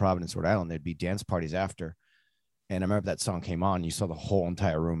lived in, Providence, Rhode Island, there'd be dance parties after. And I remember that song came on, you saw the whole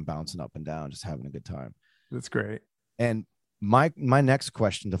entire room bouncing up and down, just having a good time. That's great. And my next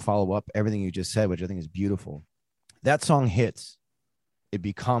question to follow up everything you just said, which I think is beautiful, that song hits, it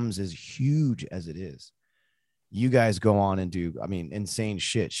becomes as huge as it is. You guys go on and do, I mean, insane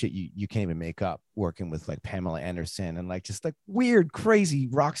shit you can't even make up, working with like Pamela Anderson and like just like weird, crazy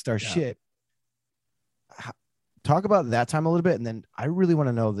rock star shit. Talk about that time a little bit. And then I really want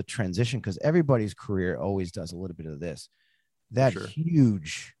to know the transition, because everybody's career always does a little bit of this, that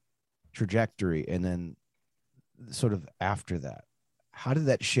huge trajectory. And then sort of after that, how did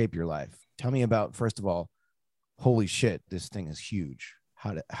that shape your life? Tell me about, first of all, holy shit, this thing is huge.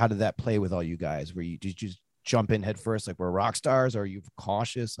 How did that play with all you guys? Did you just jump in head first, like we're rock stars, or are you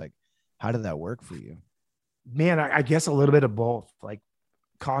cautious? Like, how did that work for you? Man, I guess a little bit of both. Like,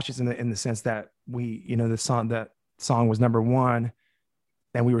 cautious in the sense that we, you know, that song was number one,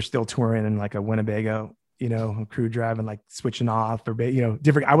 and we were still touring in like a Winnebago, you know, crew driving, like switching off or, you know,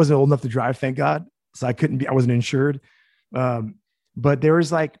 different. I wasn't old enough to drive, thank God. So I wasn't insured. But there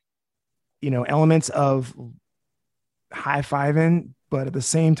was like, you know, elements of high-fiving, but at the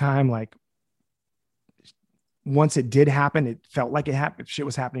same time, like once it did happen, it felt like it happened. Shit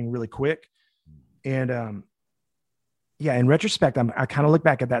was happening really quick. And, yeah, in retrospect, I kind of look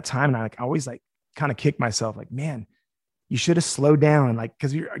back at that time and I always like kind of kick myself like, man, you should have slowed down. Like,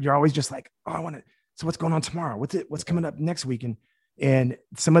 cause you're always just like, oh, so what's going on tomorrow? What's coming up next week? And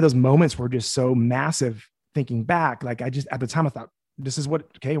some of those moments were just so massive thinking back. Like at the time I thought,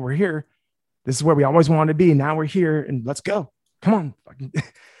 okay, we're here. This is where we always wanted to be. Now we're here and let's go. Come on.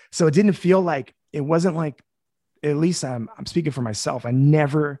 So it didn't feel like, it wasn't like, at least I'm speaking for myself. I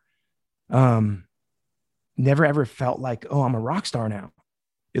never ever felt like, oh, I'm a rock star now.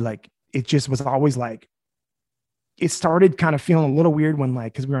 It just was always like, it started kind of feeling a little weird when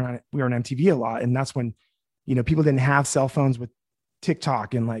like, cause we were on MTV a lot. And that's when, you know, people didn't have cell phones with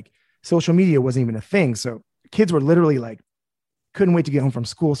TikTok and like social media wasn't even a thing. So kids were literally like, couldn't wait to get home from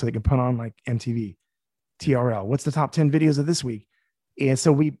school so they could put on like MTV, TRL. What's the top 10 videos of this week? And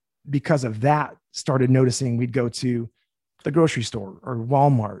so because of that, started noticing we'd go to the grocery store or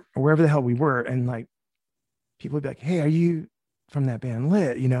Walmart or wherever the hell we were. And like, people would be like, hey, are you from that band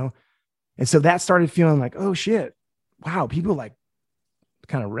Lit? You know? And so that started feeling like, oh shit, wow. People like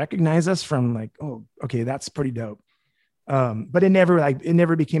kind of recognize us from like, oh, okay, that's pretty dope. But it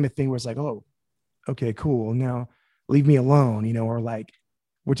never became a thing where it's like, oh, okay, cool. Now leave me alone, you know, or like,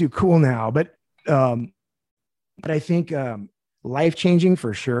 we're too cool now. But I think life-changing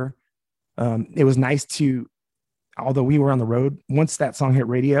for sure. It was nice to, although we were on the road, once that song hit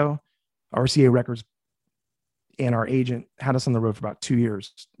radio, RCA Records and our agent had us on the road for about 2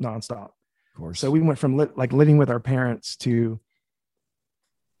 years nonstop. Of course. So we went from living with our parents to,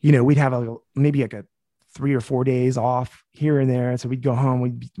 you know, we'd have maybe like a 3 or 4 days off here and there. So we'd go home,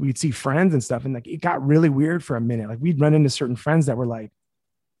 we'd see friends and stuff. And like, it got really weird for a minute. Like we'd run into certain friends that were like,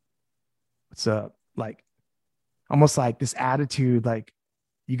 what's up? Like almost like this attitude, like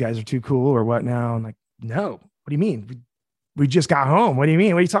you guys are too cool or what now? And like, no, what do you mean? We just got home. What do you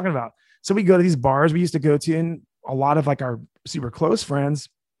mean? What are you talking about? So we go to these bars we used to go to, and a lot of like our super close friends,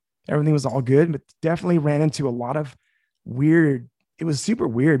 everything was all good, but definitely ran into a lot of weird. It was super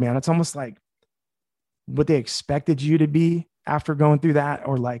weird, man. It's almost like what they expected you to be after going through that,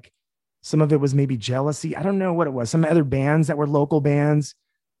 or like some of it was maybe jealousy. I don't know what it was. Some other bands that were local bands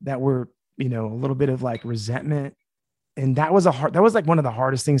that were, you know, a little bit of like resentment. And that was like one of the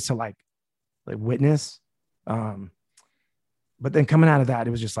hardest things to like witness. But then coming out of that, it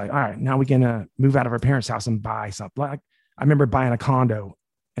was just like, all right, now we can move out of our parents' house and buy something. Like I remember buying a condo,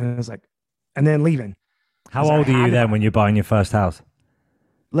 and it was like, and then leaving. How old are you then when you're buying your first house?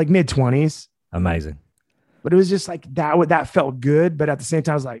 Like mid-20s. Amazing. But it was just like that felt good. But at the same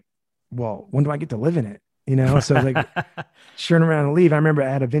time, I was like, well, when do I get to live in it? You know? So I was like, turn around and leave. I remember I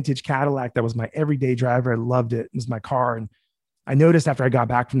had a vintage Cadillac that was my everyday driver. I loved it. It was my car. And I noticed after I got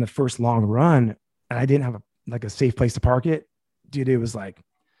back from the first long run and I didn't have a safe place to park it, dude, it was like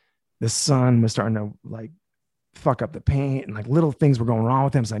the sun was starting to like fuck up the paint and like little things were going wrong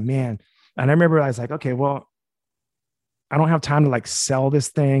with him. It's like, man. And I remember I was like, okay, well, I don't have time to like sell this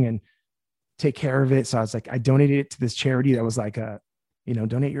thing and take care of it. So I was like, I donated it to this charity that was like,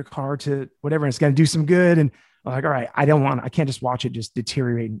 donate your car to whatever. And it's going to do some good. And I'm like, all right, I can't just watch it just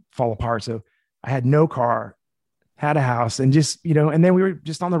deteriorate and fall apart. So I had no car, had a house, and just, you know, and then we were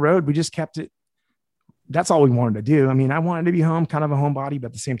just on the road. We just kept it. That's all we wanted to do. I mean, I wanted to be home, kind of a homebody, but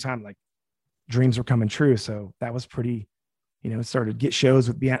at the same time, like dreams were coming true. So that was pretty, you know, started to get shows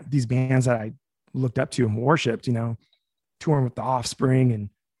with these bands that I looked up to and worshiped, you know, touring with The Offspring and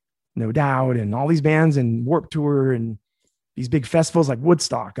No Doubt and all these bands and Warped Tour and these big festivals like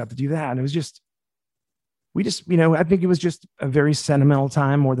Woodstock. Got to do that. And it was just, you know, I think it was just a very sentimental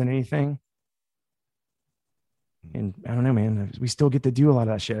time more than anything. And I don't know, man, we still get to do a lot of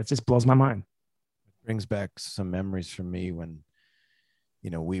that shit. It just blows my mind. Brings back some memories for me when,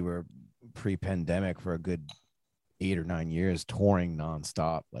 we were pre-pandemic for a good 8 or 9 years touring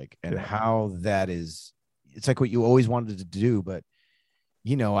nonstop, and how that is, it's like what you always wanted to do. But,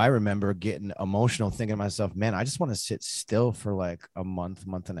 I remember getting emotional thinking to myself, man, I just want to sit still for like a month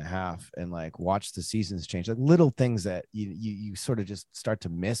and a half and like watch the seasons change, like little things that you sort of just start to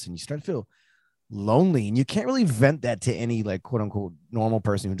miss, and you start to feel lonely, and you can't really vent that to any like quote unquote normal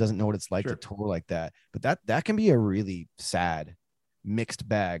person who doesn't know what it's like to tour like that. But that can be a really sad mixed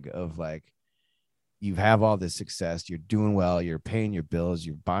bag of like, you have all this success, you're doing well, you're paying your bills,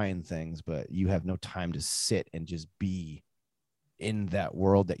 you're buying things, but you have no time to sit and just be in that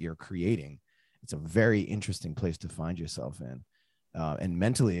world that you're creating. It's a very interesting place to find yourself in, and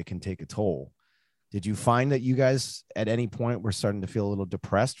mentally it can take a toll. Did you find that you guys at any point were starting to feel a little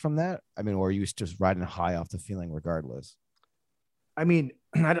depressed from that? I mean, or are you just riding high off the feeling regardless? I mean,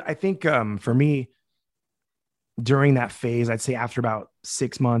 I think for me, during that phase, I'd say after about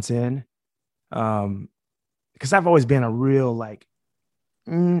 6 months in, because I've always been a real like,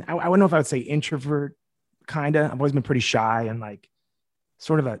 I wouldn't know if I would say introvert, kind of. I've always been pretty shy and like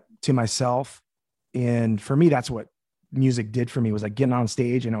sort of to myself. And for me, that's what music did for me, was like getting on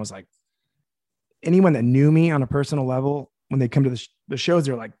stage. And I was like, anyone that knew me on a personal level, when they come to the shows,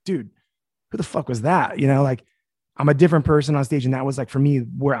 they're like, dude, who the fuck was that? Like I'm a different person on stage. And that was like, for me,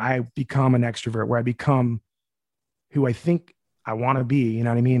 where I become an extrovert, where I become who I think I want to be, you know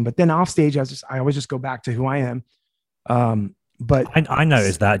what I mean? But then off stage, I always just go back to who I am. But I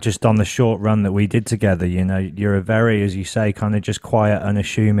noticed that just on the short run that we did together, you're a very, as you say, kind of just quiet,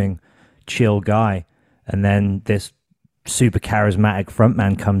 unassuming, chill guy. And then this super charismatic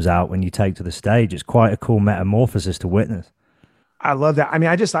frontman comes out when you take to the stage. It's quite a cool metamorphosis to witness. I love that. I mean,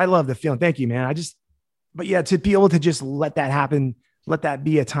 I love the feeling. Thank you, man. But yeah, to be able to just let that happen, let that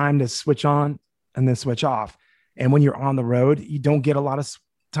be a time to switch on and then switch off. And when you're on the road, you don't get a lot of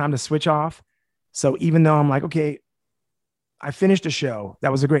time to switch off. So even though I'm like, okay, I finished a show,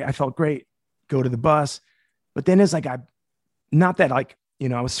 I felt great, go to the bus. But then it's like, not that like,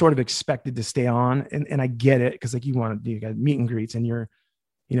 I was sort of expected to stay on, and I get it. Cause like you got meet and greets and you're,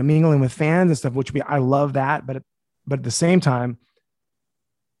 mingling with fans and stuff, I love that. But at the same time,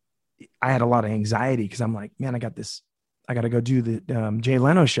 I had a lot of anxiety because I'm like, man, I got to go do the Jay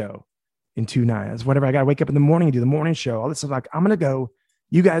Leno show in 2 nights, whatever. I got to wake up in the morning and do the morning show, all this stuff. Like, I'm going to go,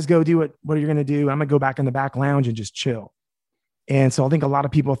 you guys go do what you're going to do. I'm going to go back in the back lounge and just chill. And so I think a lot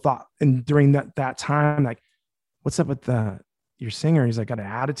of people thought, and during that time, like, what's up with your singer? He's like, got an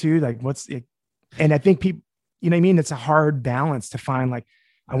attitude. Like, what's it? And I think people, you know what I mean? It's a hard balance to find. Like,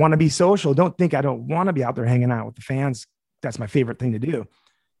 I want to be social. Don't think I don't want to be out there hanging out with the fans. That's my favorite thing to do.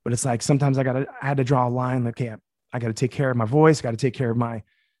 But it's like, sometimes I had to draw a line. Like, okay, I got to take care of my voice. Got to take care of my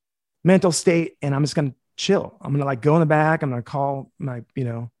mental state. And I'm just going to chill. I'm going to like go in the back. I'm going to call my,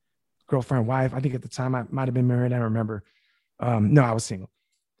 girlfriend, wife. I think at the time I might've been married. I don't remember. No, I was single,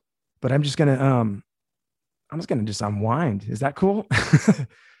 but I'm just going to, just unwind. Is that cool?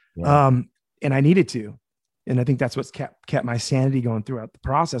 Yeah. And I needed to, and I think that's what's kept my sanity going throughout the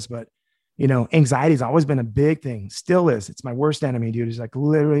process. But, anxiety has always been a big thing. Still is. It's my worst enemy, dude. It's like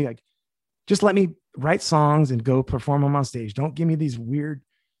literally like, just let me write songs and go perform them on stage. Don't give me these weird,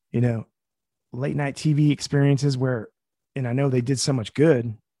 late night TV experiences where, and I know they did so much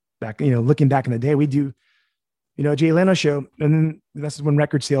good back, looking back in the day, we do, Jay Leno show. And then this is when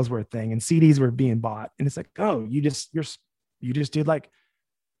record sales were a thing and CDs were being bought. And it's like, oh, you just did like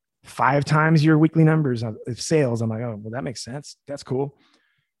 5 times your weekly numbers of sales. I'm like, oh, well, that makes sense. That's cool.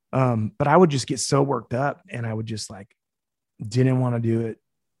 But I would just get so worked up, and I would just like, didn't want to do it.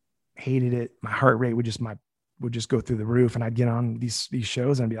 Hated it. My heart rate would just go through the roof, and I'd get on these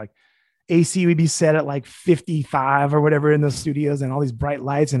shows and I'd be like, AC would be set at like 55 or whatever in those studios and all these bright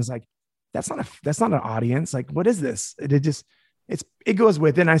lights. And it's like, that's not an audience. Like, what is this? It goes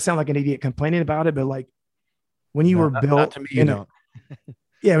with it. And I sound like an idiot complaining about it, but like when you were built not to me,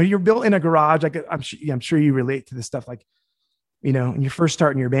 yeah, when you're built in a garage, like I'm sure you relate to this stuff. Like, when you're first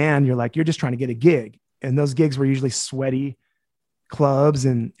starting your band, you're just trying to get a gig, and those gigs were usually sweaty clubs.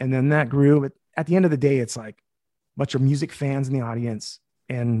 And then that grew. But at the end of the day, it's like a bunch of music fans in the audience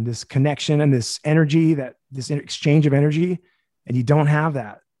and this connection and this energy, this exchange of energy. And you don't have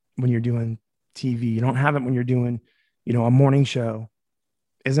that when you're doing TV. You don't have it when you're doing, a morning show,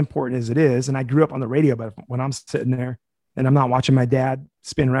 as important as it is. And I grew up on the radio, but when I'm sitting there and I'm not watching my dad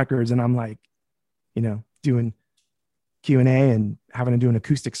spin records and I'm like, doing Q&A and having to do an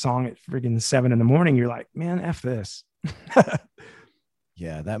acoustic song at friggin' 7 a.m, you're like, man, F this.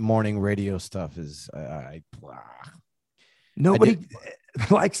 Yeah, that morning radio stuff is Nobody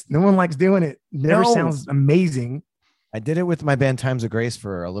no one likes doing it. Never No. sounds amazing. I did it with my band Times of Grace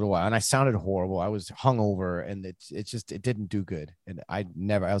for a little while, and I sounded horrible. I was hungover, and it didn't do good. And I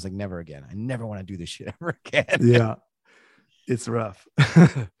was like, never again. I never want to do this shit ever again. Yeah, it's rough.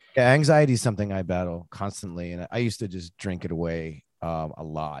 Yeah, anxiety is something I battle constantly, and I used to just drink it away a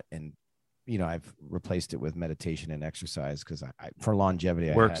lot. And I've replaced it with meditation and exercise because I for longevity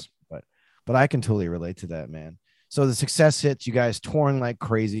Works. but I can totally relate to that, man. So the success hits, you guys touring like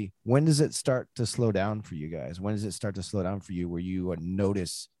crazy. When does it start to slow down for you guys? When does it start to slow down for you where you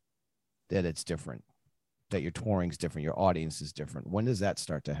notice that it's different, that your touring's different, your audience is different? When does that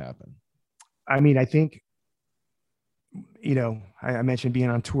start to happen? I mean, I think, I mentioned being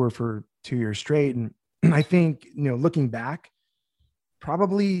on tour for 2 years straight. And I think, looking back,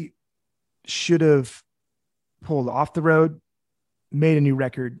 probably should have pulled off the road, made a new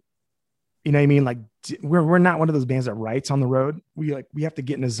record. You know what I mean? Like we're not one of those bands that writes on the road. We have to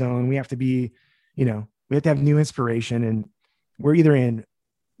get in a zone. We have to be, we have to have new inspiration, and we're either in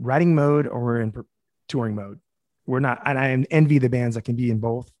writing mode or we're in touring mode. We're not, and I envy the bands that can be in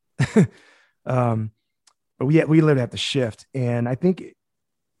both. But we literally have to shift. And I think,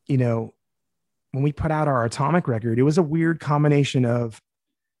 when we put out our Atomic record, it was a weird combination of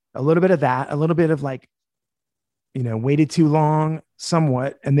a little bit of that, a little bit of like, waited too long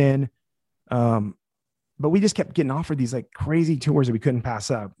somewhat. And then, but we just kept getting offered these like crazy tours that we couldn't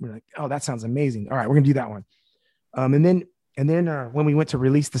pass up. We're like, oh, that sounds amazing. All right, we're gonna do that one. And then when we went to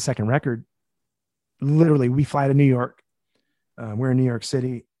release the second record, literally we fly to New York. We're in New York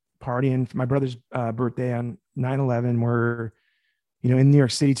City partying for my brother's birthday on 9/11. We're, in New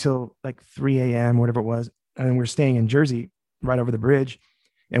York City till like 3 a.m., whatever it was. And we're staying in Jersey right over the bridge.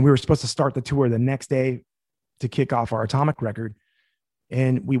 And we were supposed to start the tour the next day to kick off our Atomic record.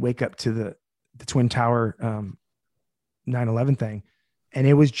 And we wake up to the Twin Tower 9/11 thing. And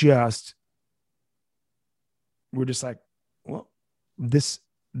it was just, we're just like, well, this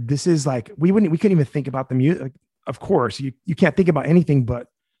is like, we couldn't even think about the music. Like, of course, you can't think about anything but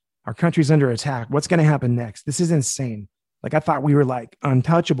our country's under attack. What's going to happen next? This is insane. Like, I thought we were like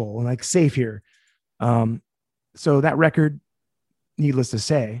untouchable and like safe here. So that record, needless to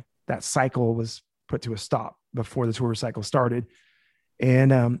say, that cycle was put to a stop before the tour cycle started.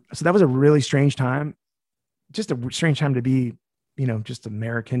 And so that was a really strange time, just a strange time to be, just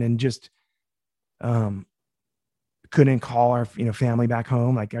American, and just couldn't call our, family back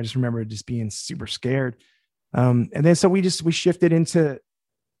home. Like, I just remember just being super scared. And then, so we shifted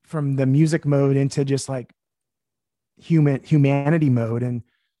from the music mode into just like humanity mode, and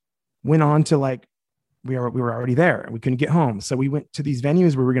went on to like, we were already there. We couldn't get home. So we went to these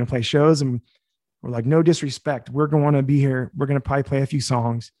venues where we were going to play shows, and we're like, no disrespect, we're going to be here. We're going to probably play a few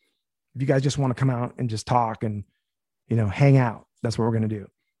songs. If you guys just want to come out and just talk and, hang out, that's what we're going to do.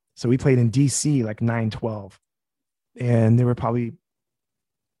 So we played in DC like 9/12, and there were probably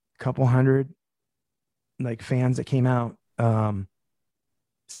a couple hundred like fans that came out.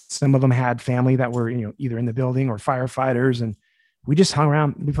 Some of them had family that were, either in the building or firefighters. And we just hung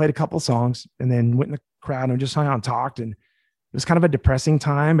around. We played a couple songs and then went in the crowd and just hung out and talked. And it was kind of a depressing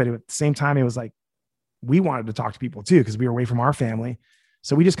time, but at the same time, it was like, we wanted to talk to people too, because we were away from our family.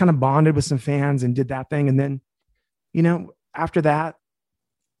 So we just kind of bonded with some fans and did that thing. And then, after that,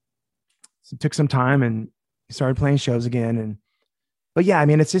 so it took some time and started playing shows again. But yeah, I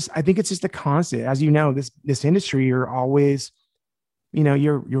mean, I think it's just a constant, as this industry, you're always,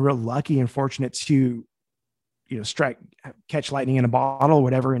 you're real lucky and fortunate to, catch lightning in a bottle or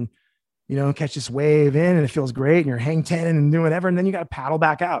whatever. And, catch this wave in, and it feels great, and you're hang 10 and doing whatever. And then you got to paddle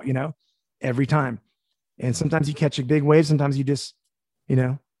back out, every time. And sometimes you catch a big wave. Sometimes you just,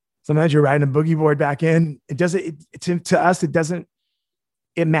 sometimes you're riding a boogie board back in. To us,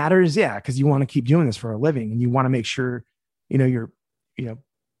 it matters. Yeah. Cause you want to keep doing this for a living, and you want to make sure, you're,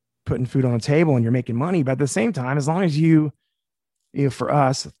 putting food on the table and you're making money. But at the same time, as long as for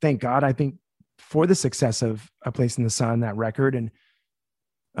us, thank God, I think for the success of A Place in the Sun, that record, and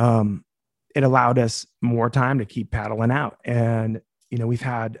it allowed us more time to keep paddling out. And, we've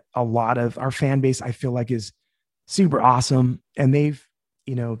had a lot of our fan base, I feel like, is super awesome. And they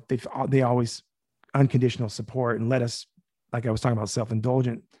always unconditional support and let us, like I was talking about,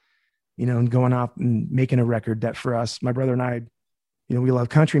 self-indulgent, and going out and making a record that for us, my brother and I, we love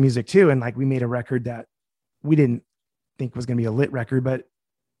country music too. And like, we made a record that we didn't think was going to be a lit record, but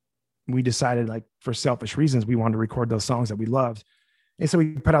we decided, like, for selfish reasons, we wanted to record those songs that we loved. And so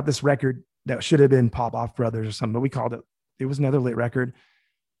we put out this record that should have been Pop Off Brothers or something, but we called it was another lit record.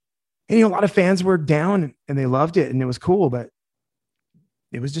 And, a lot of fans were down and they loved it and it was cool, but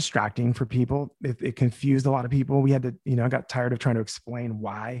it was distracting for people. It confused a lot of people. We had to, I got tired of trying to explain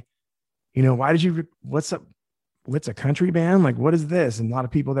why, why did you, what's up? What's a country band? Like, what is this? And a lot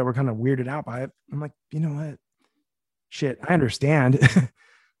of people that were kind of weirded out by it. I'm like, you know what? Shit, I understand,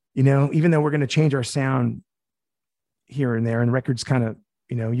 even though we're going to change our sound here and there, and records kind of,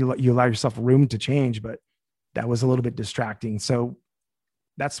 you allow yourself room to change, but that was a little bit distracting. So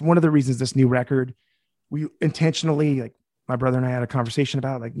that's one of the reasons this new record, we intentionally, like my brother and I had a conversation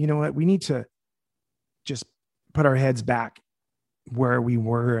about, like, you know what, we need to just put our heads back where we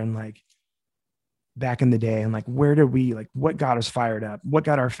were and like back in the day, and like, where did we, like, what got us fired up? What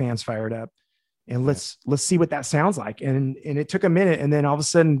got our fans fired up? And let's see what that sounds like. And it took a minute. And then all of a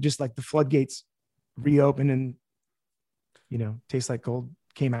sudden, just like the floodgates reopened and, Taste Like Gold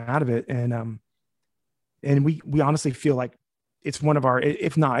came out of it. And we honestly feel like it's one of our,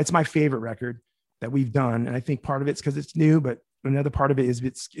 if not, it's my favorite record that we've done. And I think part of it's because it's new, but another part of it is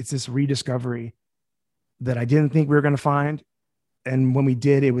it's this rediscovery that I didn't think we were going to find. And when we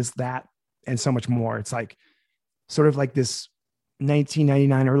did, it was that and so much more. It's like sort of like this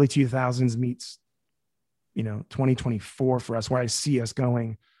 1999, early 2000s meets, 2024 for us, where I see us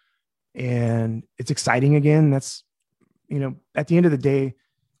going. And it's exciting again. That's, at the end of the day,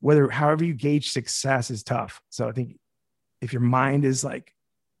 however you gauge success is tough. So I think if your mind is like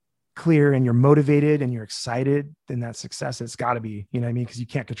clear and you're motivated and you're excited, then that's success. It's got to be, because you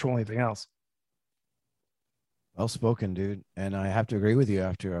can't control anything else. Well spoken, dude. And I have to agree with you.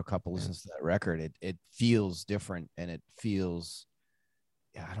 After a couple listens to that record, it feels different, and it feels,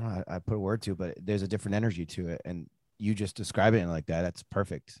 I don't know how I put a word to, but there's a different energy to it. And you just describe it like that. That's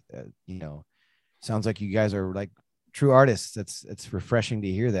perfect. Sounds like you guys are like true artists. It's refreshing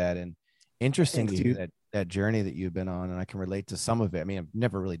to hear that, and interesting to hear that journey that you've been on. And I can relate to some of it. I mean, I've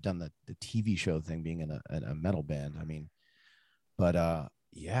never really done the TV show thing, being in a metal band. I mean, but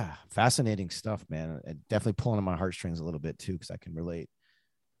yeah, fascinating stuff, man. And definitely pulling on my heartstrings a little bit too, because I can relate.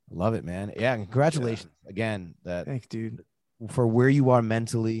 I love it, man. Yeah, congratulations again. Thanks, dude. For where you are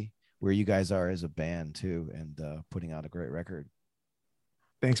mentally, where you guys are as a band too, and putting out a great record.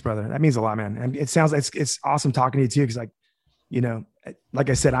 Thanks, brother. That means a lot, man. And it sounds like it's awesome talking to you too, because like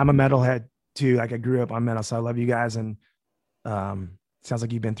I said, I'm a metalhead too. Like I grew up on metal, so I love you guys. And it sounds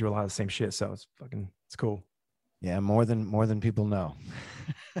like you've been through a lot of the same shit, so it's cool. Yeah, more than people know.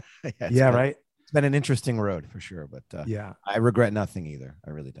 Right. It's been an interesting road for sure, but I regret nothing either.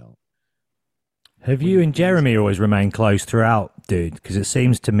 I really don't. Have you and Jeremy always remained close throughout, dude? Because it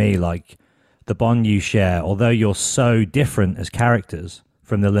seems to me like the bond you share, although you're so different as characters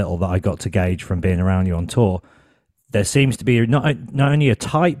from the little that I got to gauge from being around you on tour, there seems to be not only a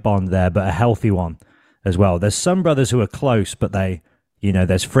tight bond there, but a healthy one as well. There's some brothers who are close, but they,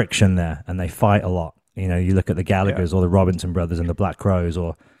 there's friction there and they fight a lot. You look at the Gallaghers or the Robinson brothers and the Black Crowes,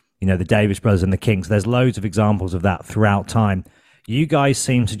 or, the Davis brothers and the Kinks. There's loads of examples of that throughout time. You guys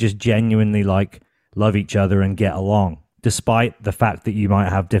seem to just genuinely love each other and get along, despite the fact that you might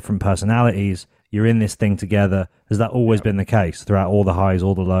have different personalities. You're in this thing together. Has that always been the case throughout all the highs,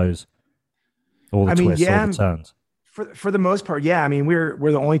 all the lows, all the twists, all the turns? For the most part, yeah. I mean, we're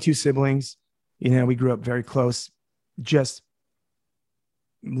the only two siblings. We grew up very close. Just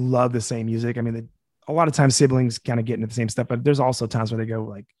love the same music. I mean, a lot of times siblings kind of get into the same stuff, but there's also times where they go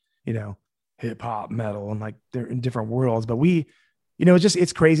like, hip hop, metal, and like they're in different worlds. But we,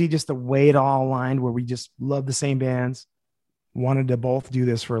 it's crazy just the way it all aligned, where we just love the same bands, wanted to both do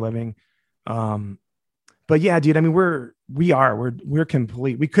this for a living. But yeah, dude, I mean, we're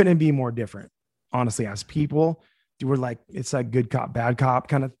complete. We couldn't be more different, honestly, as people. We're like, it's like good cop, bad cop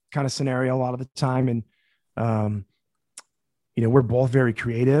kind of scenario a lot of the time. And, we're both very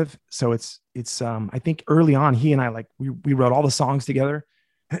creative. So it's I think early on, he and I, we wrote all the songs together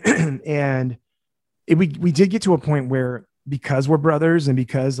and we did get to a point where, because we're brothers and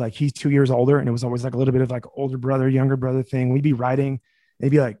because like he's 2 years older, and it was always like a little bit of like older brother, younger brother thing. We'd be writing, they'd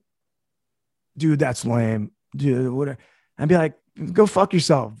be like, dude, that's lame, dude. What? I'd be like, go fuck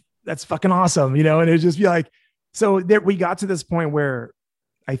yourself. That's fucking awesome. And it'd just be like, so there, we got to this point where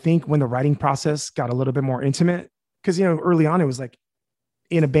I think when the writing process got a little bit more intimate, because, early on it was like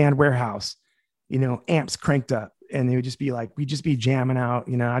in a band warehouse, amps cranked up, and it would just be like, we'd just be jamming out,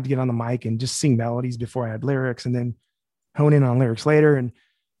 I'd get on the mic and just sing melodies before I had lyrics, and then hone in on lyrics later. And,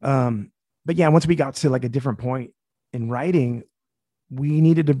 but yeah, once we got to like a different point in writing, we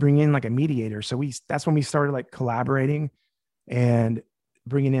needed to bring in like a mediator. So that's when we started like collaborating and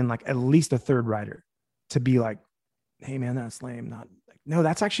bringing in like at least a third writer to be like, hey man, that's lame. Not like, no,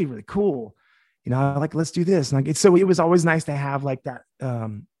 that's actually really cool. Like, let's do this. And like, so it was always nice to have like that,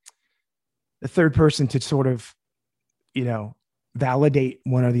 the third person to sort of, validate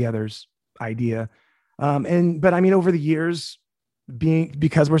one or the other's idea. But I mean, over the years,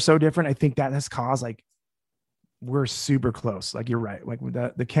 because we're so different, I think that has caused like, we're super close. Like you're right. Like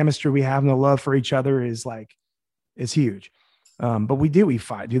the chemistry we have and the love for each other is huge. But we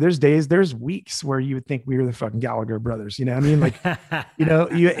fight, dude. There's weeks where you would think we were the fucking Gallagher brothers. You know what I mean? Like,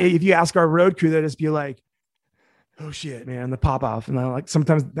 if you ask our road crew, they just be like, oh shit, man, the pop off. And like,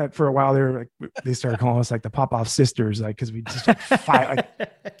 sometimes that for a while they started calling us like the pop off sisters, like, cause we just fight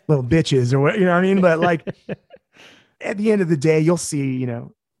like little bitches or what, you know what I mean? But like at the end of the day, you'll see,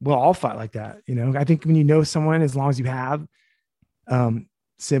 we'll all fight like that. I think when you know someone, as long as you have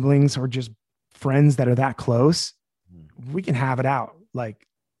siblings or just friends that are that close, we can have it out, like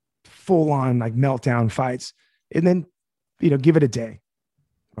full on like meltdown fights, and then, give it a day.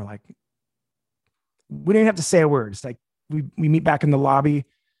 Or like, we don't even have to say a word. It's like we meet back in the lobby,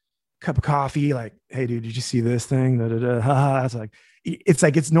 cup of coffee, like, hey dude, did you see this thing? Da, da, da. It's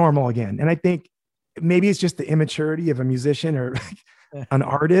like, it's normal again. And I think maybe it's just the immaturity of a musician or an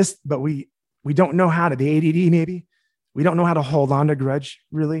artist, but we don't know how to, the ADD maybe, we don't know how to hold on to grudge,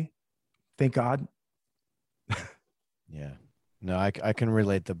 really. Thank God. Yeah. No, I can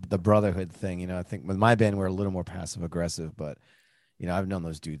relate the brotherhood thing. I think with my band, we're a little more passive aggressive, but, I've known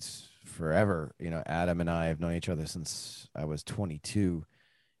those dudes forever. Adam and I have known each other since I was 22,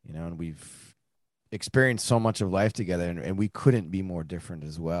 and we've experienced so much of life together, and we couldn't be more different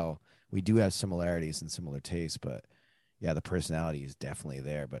as well. We do have similarities and similar tastes, but yeah, the personality is definitely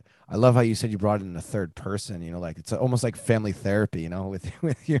there. But I love how you said you brought in a third person, like it's almost like family therapy,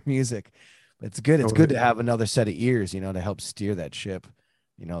 with your music. But it's good. It's good to have another set of ears, to help steer that ship,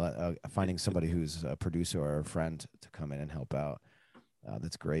 finding somebody who's a producer or a friend to come in and help out.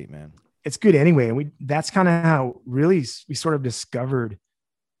 That's great, man. It's good anyway. And that's kind of how really we sort of discovered,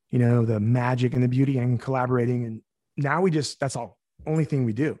 the magic and the beauty in collaborating. And now that's all only thing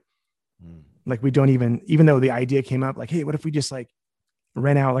we do. Like we don't even though the idea came up, like, hey, what if we just like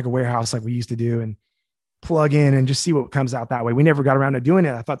rent out like a warehouse like we used to do and plug in and just see what comes out that way. We never got around to doing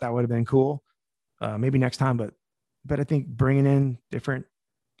it. I thought that would have been cool. Maybe next time, but I think bringing in different,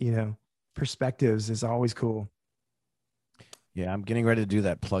 perspectives is always cool. Yeah, I'm getting ready to do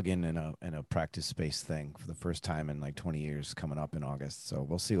that plug-in in a practice space thing for the first time in like 20 years coming up in August. So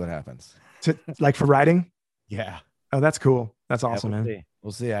we'll see what happens. Like for writing? Yeah. Oh, that's cool. That's awesome, man.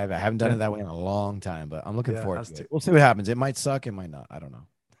 We'll see. I haven't done it that way in a long time, but I'm looking forward to it. We'll see what happens. It might suck. It might not. I don't know.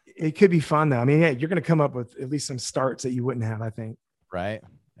 It could be fun though. I mean, yeah, you're going to come up with at least some starts that you wouldn't have, I think. Right.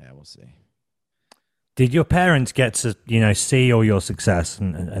 Yeah, we'll see. Did your parents get to, see all your success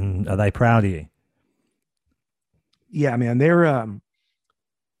and are they proud of you? Yeah, man, they're, and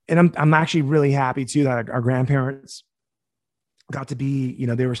I'm actually really happy too that our grandparents got to be,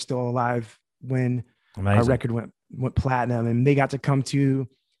 they were still alive when our record went platinum, and they got to come to,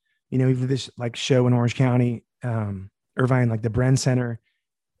 even this like show in Orange County, Irvine, like the Bren Center,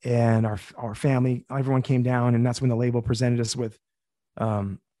 and our family, everyone came down, and that's when the label presented us with,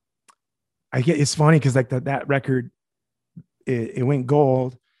 it's funny because like that record, it went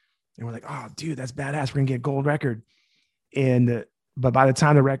gold, and we're like, oh dude, that's badass. We're gonna get a gold record. And, but by the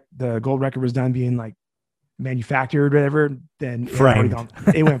time the gold record was done being like manufactured, or whatever, then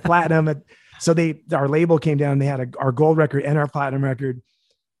it went platinum. So our label came down, and they had our gold record and our platinum record,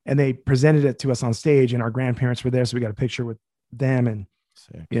 and they presented it to us on stage, and our grandparents were there. So we got a picture with them, and,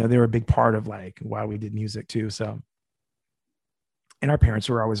 they were a big part of like why we did music too. So, and our parents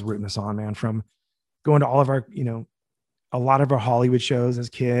were always rooting us on, man, from going to all of our, a lot of our Hollywood shows as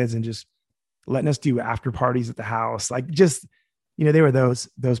kids, and just letting us do after parties at the house. Like just, they were those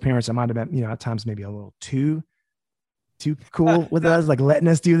parents that might have been, at times maybe a little too cool with us, like letting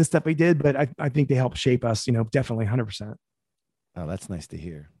us do the stuff we did. But I think they helped shape us, definitely 100%. Oh, that's nice to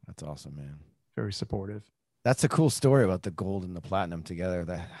hear. That's awesome, man. Very supportive. That's a cool story about the gold and the platinum together.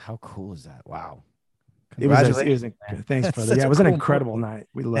 How cool is that? Wow. It was thanks, brother. Yeah, it was an incredible night.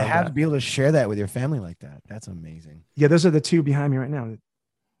 We love have to be able to share that with your family like that. That's amazing. Yeah, those are the two behind me right now.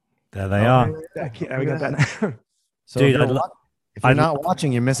 There they are. We got that. So dude, if you're not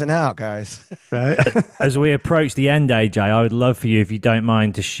watching, you're missing out, guys. Right. As we approach the end, AJ, I would love for you, if you don't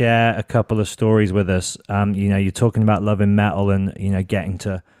mind, to share a couple of stories with us. You're talking about loving metal and, getting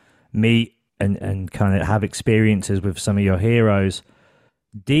to meet and kind of have experiences with some of your heroes.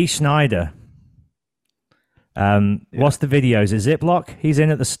 Dee Snider. What's the video? Is it Ziploc? He's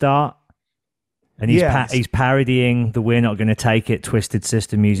in at the start. And he's parodying the "We're Not Gonna Take It" Twisted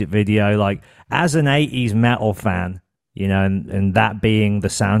Sister music video. Like, as an 80s metal fan, and that being the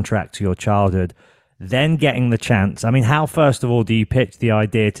soundtrack to your childhood, then getting the chance. I mean, how, first of all, do you pitch the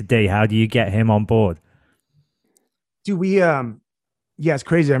idea to Dee? How do you get him on board? dude, yeah, it's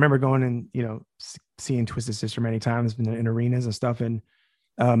crazy. I remember going and, seeing Twisted Sister many times in arenas and stuff. And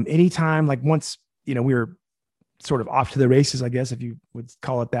anytime, like once, we were sort of off to the races, I guess, if you would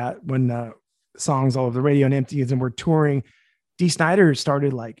call it that, when songs all over the radio and empties and we're touring, Dee Snider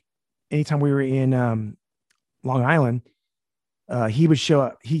started, like, anytime we were in Long Island, he would show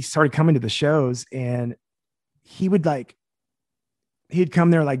up. He started coming to the shows, and he'd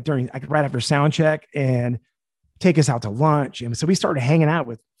come there like right after sound check and take us out to lunch. And so we started hanging out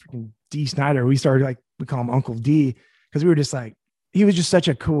with freaking Dee Snider. We started, we call him Uncle D, because we were just like, he was just such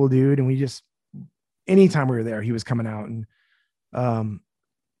a cool dude. And anytime we were there, he was coming out. And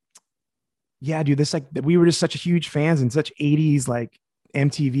yeah, dude, we were just such huge fans and such 80s like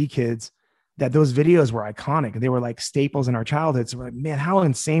MTV kids that those videos were iconic. They were like staples in our childhood. So we're like, man, how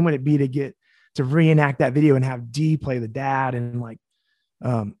insane would it be to get to reenact that video and have D play the dad? And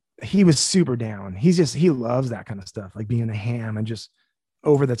he was super down. He loves that kind of stuff, like being a ham and just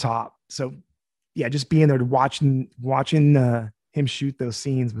over the top. So yeah, just being there to watching him shoot those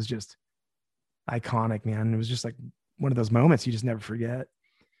scenes was just iconic, man. It was just like one of those moments you just never forget.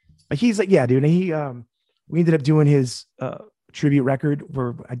 But he's like, yeah, dude. And we ended up doing his tribute record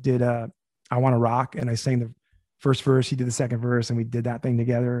where I did I Wanna Rock, and I sang the first verse, he did the second verse, and we did that thing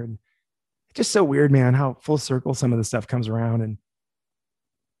together. And it's just so weird, man, how full circle some of the stuff comes around. And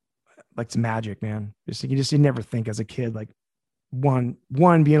like, it's magic, man. You never think as a kid, like one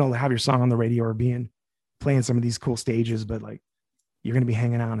being able to have your song on the radio or playing some of these cool stages, but like you're going to be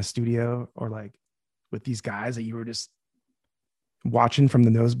hanging out in a studio or like with these guys that you were just watching from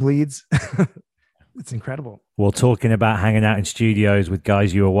the nosebleeds. It's incredible. Well, talking about hanging out in studios with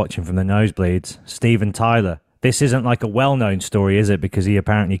guys you were watching from the nosebleeds, Steven Tyler. This isn't like a well-known story, is it? Because he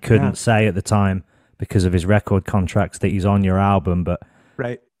apparently couldn't say at the time because of his record contracts that he's on your album. But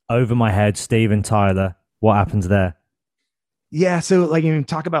right. Over My Head, Steven Tyler, what happens there? Yeah, so like, you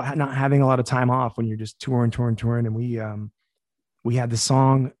talk about not having a lot of time off when you're just touring. And we had the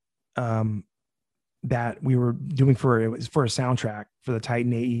song that we were doing it was for a soundtrack for the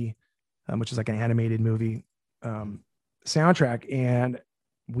Titan AE, which is like an animated movie soundtrack. And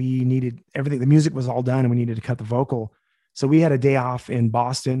we needed everything. The music was all done and we needed to cut the vocal. So we had a day off in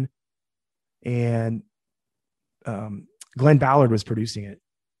Boston, and Glenn Ballard was producing it,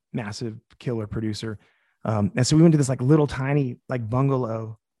 massive killer producer. And so we went to this like little tiny like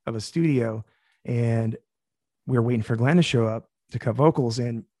bungalow of a studio, and we were waiting for Glenn to show up to cut vocals,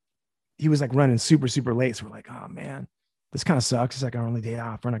 and he was like running super, super late. So we're like, oh man, this kind of sucks. It's like our only day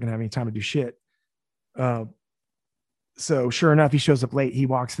off. We're not gonna have any time to do shit. So sure enough, he shows up late. He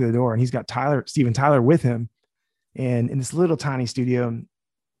walks through the door, and he's got Steven Tyler with him, and in this little tiny studio.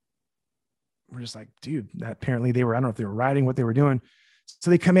 We're just like, dude, that apparently I don't know if they were writing, what they were doing.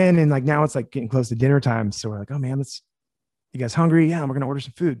 So they come in, and like now it's like getting close to dinner time. So we're like, oh man, you guys hungry? Yeah, we're going to order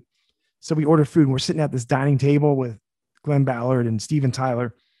some food. So we order food, and we're sitting at this dining table with Glenn Ballard and Steven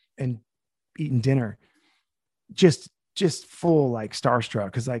Tyler and eating dinner. Just full like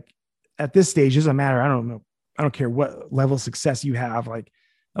starstruck. Cause like at this stage, it doesn't matter. I don't care what level of success you have. Like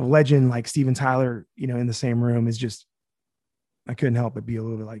a legend like Steven Tyler, in the same room is just, I couldn't help but be a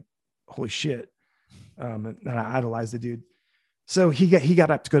little bit like, holy shit. And I idolized the dude. So he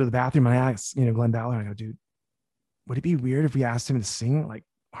got up to go to the bathroom, and I asked, Glenn Ballard, I go, dude, would it be weird if we asked him to sing like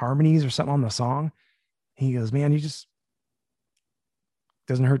harmonies or something on the song? And he goes, man, you just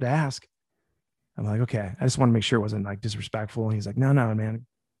doesn't hurt to ask. I'm like, okay, I just want to make sure it wasn't like disrespectful. And he's like, no, man,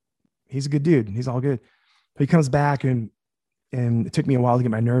 he's a good dude. He's all good. But he comes back, and it took me a while to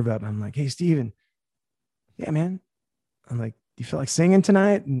get my nerve up. I'm like, hey, Steven. Yeah, man. I'm like, do you feel like singing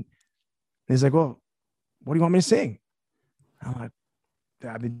tonight? And he's like, well, what do you want me to sing? I'm like,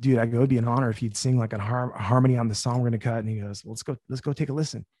 dude, I go, it'd be an honor if you'd sing like a harmony on the song we're going to cut. And he goes, well, let's go take a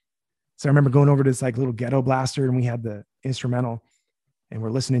listen. So I remember going over to this like little ghetto blaster, and we had the instrumental, and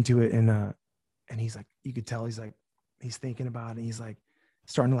we're listening to it. And he's like, you could tell he's thinking about it. He's like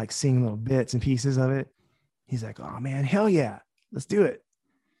starting to like sing little bits and pieces of it. He's like, oh man, hell yeah, let's do it.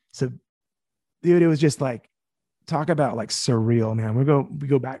 So dude, it was just like, talk about like surreal, man. We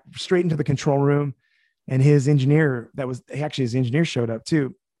go back straight into the control room, and his engineer showed up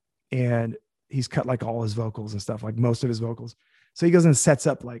too. And he's cut like all his vocals and stuff, like most of his vocals. So he goes and sets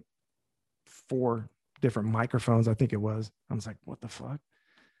up like 4 different microphones, I think it was. I was like, what the fuck?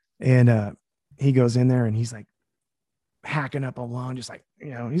 And he goes in there, and he's like hacking up a lung, just like,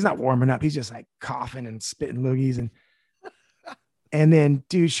 he's not warming up. He's just like coughing and spitting loogies. And then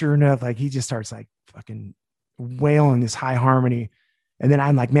dude, sure enough, like he just starts like fucking wailing this high harmony. And then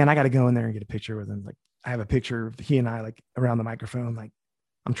I'm like, man, I got to go in there and get a picture with him. Like I have a picture of he and I like around the microphone, like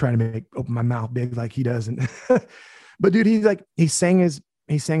I'm trying to open my mouth big like he does. And but dude, he sang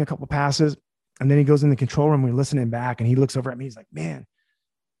a couple passes, and then he goes in the control room. We're listening back, and he looks over at me. He's like, man,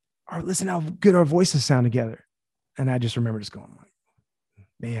 listen how good our voices sound together. And I just remember just going like,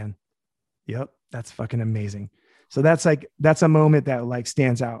 man, yep, that's fucking amazing. So that's a moment that like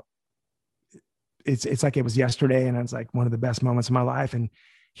stands out. It's like it was yesterday, and it's like one of the best moments of my life. And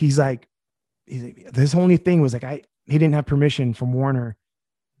he's like, this whole new thing was like, he didn't have permission from Warner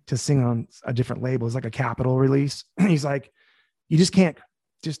to sing on a different label. It's like a Capitol release. He's like, you can't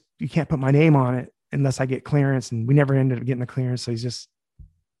put my name on it unless I get clearance. And we never ended up getting the clearance. So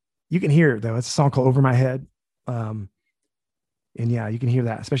you can hear it though. It's a song called Over My Head. And yeah, you can hear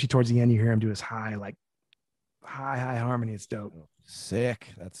that, especially towards the end, you hear him do his high harmony. It's dope. Sick.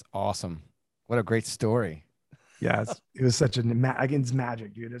 That's awesome. What a great story. Yeah. It was such it's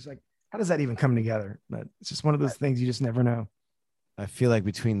magic, dude. It's like, how does that even come together? But it's just one of those things you just never know. I feel like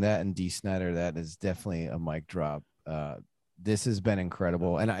between that and Dee Snider, that is definitely a mic drop. This has been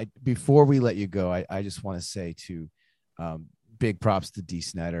incredible. And before we let you go, I just want to say big props to Dee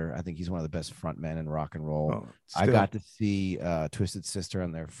Snider. I think he's one of the best frontmen in rock and roll. I got to see Twisted Sister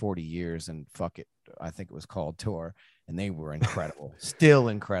on their 40 years and fuck it, I think it was called tour, and they were incredible. Still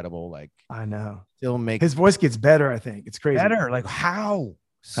incredible. Like, I know. Still make his voice gets better. I think it's crazy. Better. Like how?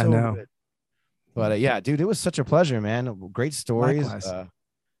 So I know. Good. But yeah, dude, it was such a pleasure, man. Great stories.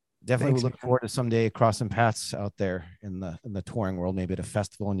 Definitely would look forward to someday crossing paths out there in the touring world, maybe at a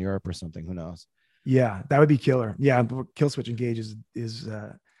festival in Europe or something. Who knows? Yeah, that would be killer. Yeah, Killswitch Engage is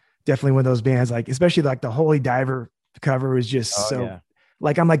definitely one of those bands. Like, especially like the Holy Diver cover was just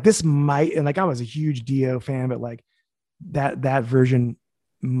like, I'm like, this might, and like I was a huge Dio fan, but like that version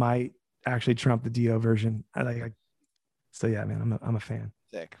might actually trump the Dio version. So yeah, man, I'm a fan.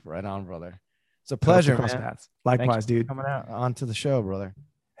 Sick, right on, brother. It's a pleasure, man. Likewise, dude. Coming out onto the show, brother.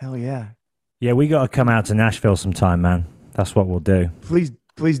 Hell yeah. Yeah, we got to come out to Nashville sometime, man. That's what we'll do.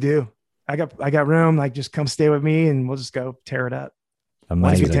 Please do. I got room. Like, just come stay with me, and we'll just go tear it up.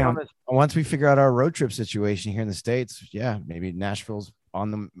 Amazing. Once we figure out our road trip situation here in the States, yeah, maybe Nashville's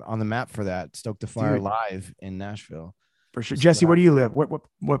on the map for that. Stoke the Fire live in Nashville. For sure. Jesse, where do you live?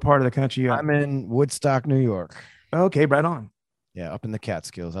 What part of the country you at? I'm in Woodstock, New York. Okay, right on. Yeah, up in the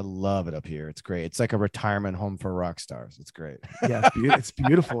Catskills. I love it up here. It's great. It's like a retirement home for rock stars. It's great. Yeah, it's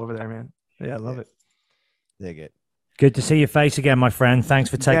beautiful over there, man. Yeah, I love it. Dig it. Good to see your face again, my friend. Thanks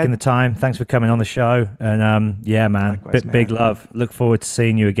for taking the time. Thanks for coming on the show. And yeah, man, likewise, big love. Look forward to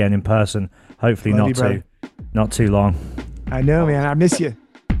seeing you again in person. Hopefully not too long. I know, man. I miss you.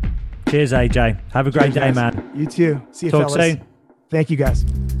 Cheers, AJ. Have a great day, man. You too. See you, Talk fellas. soon. Thank you, guys.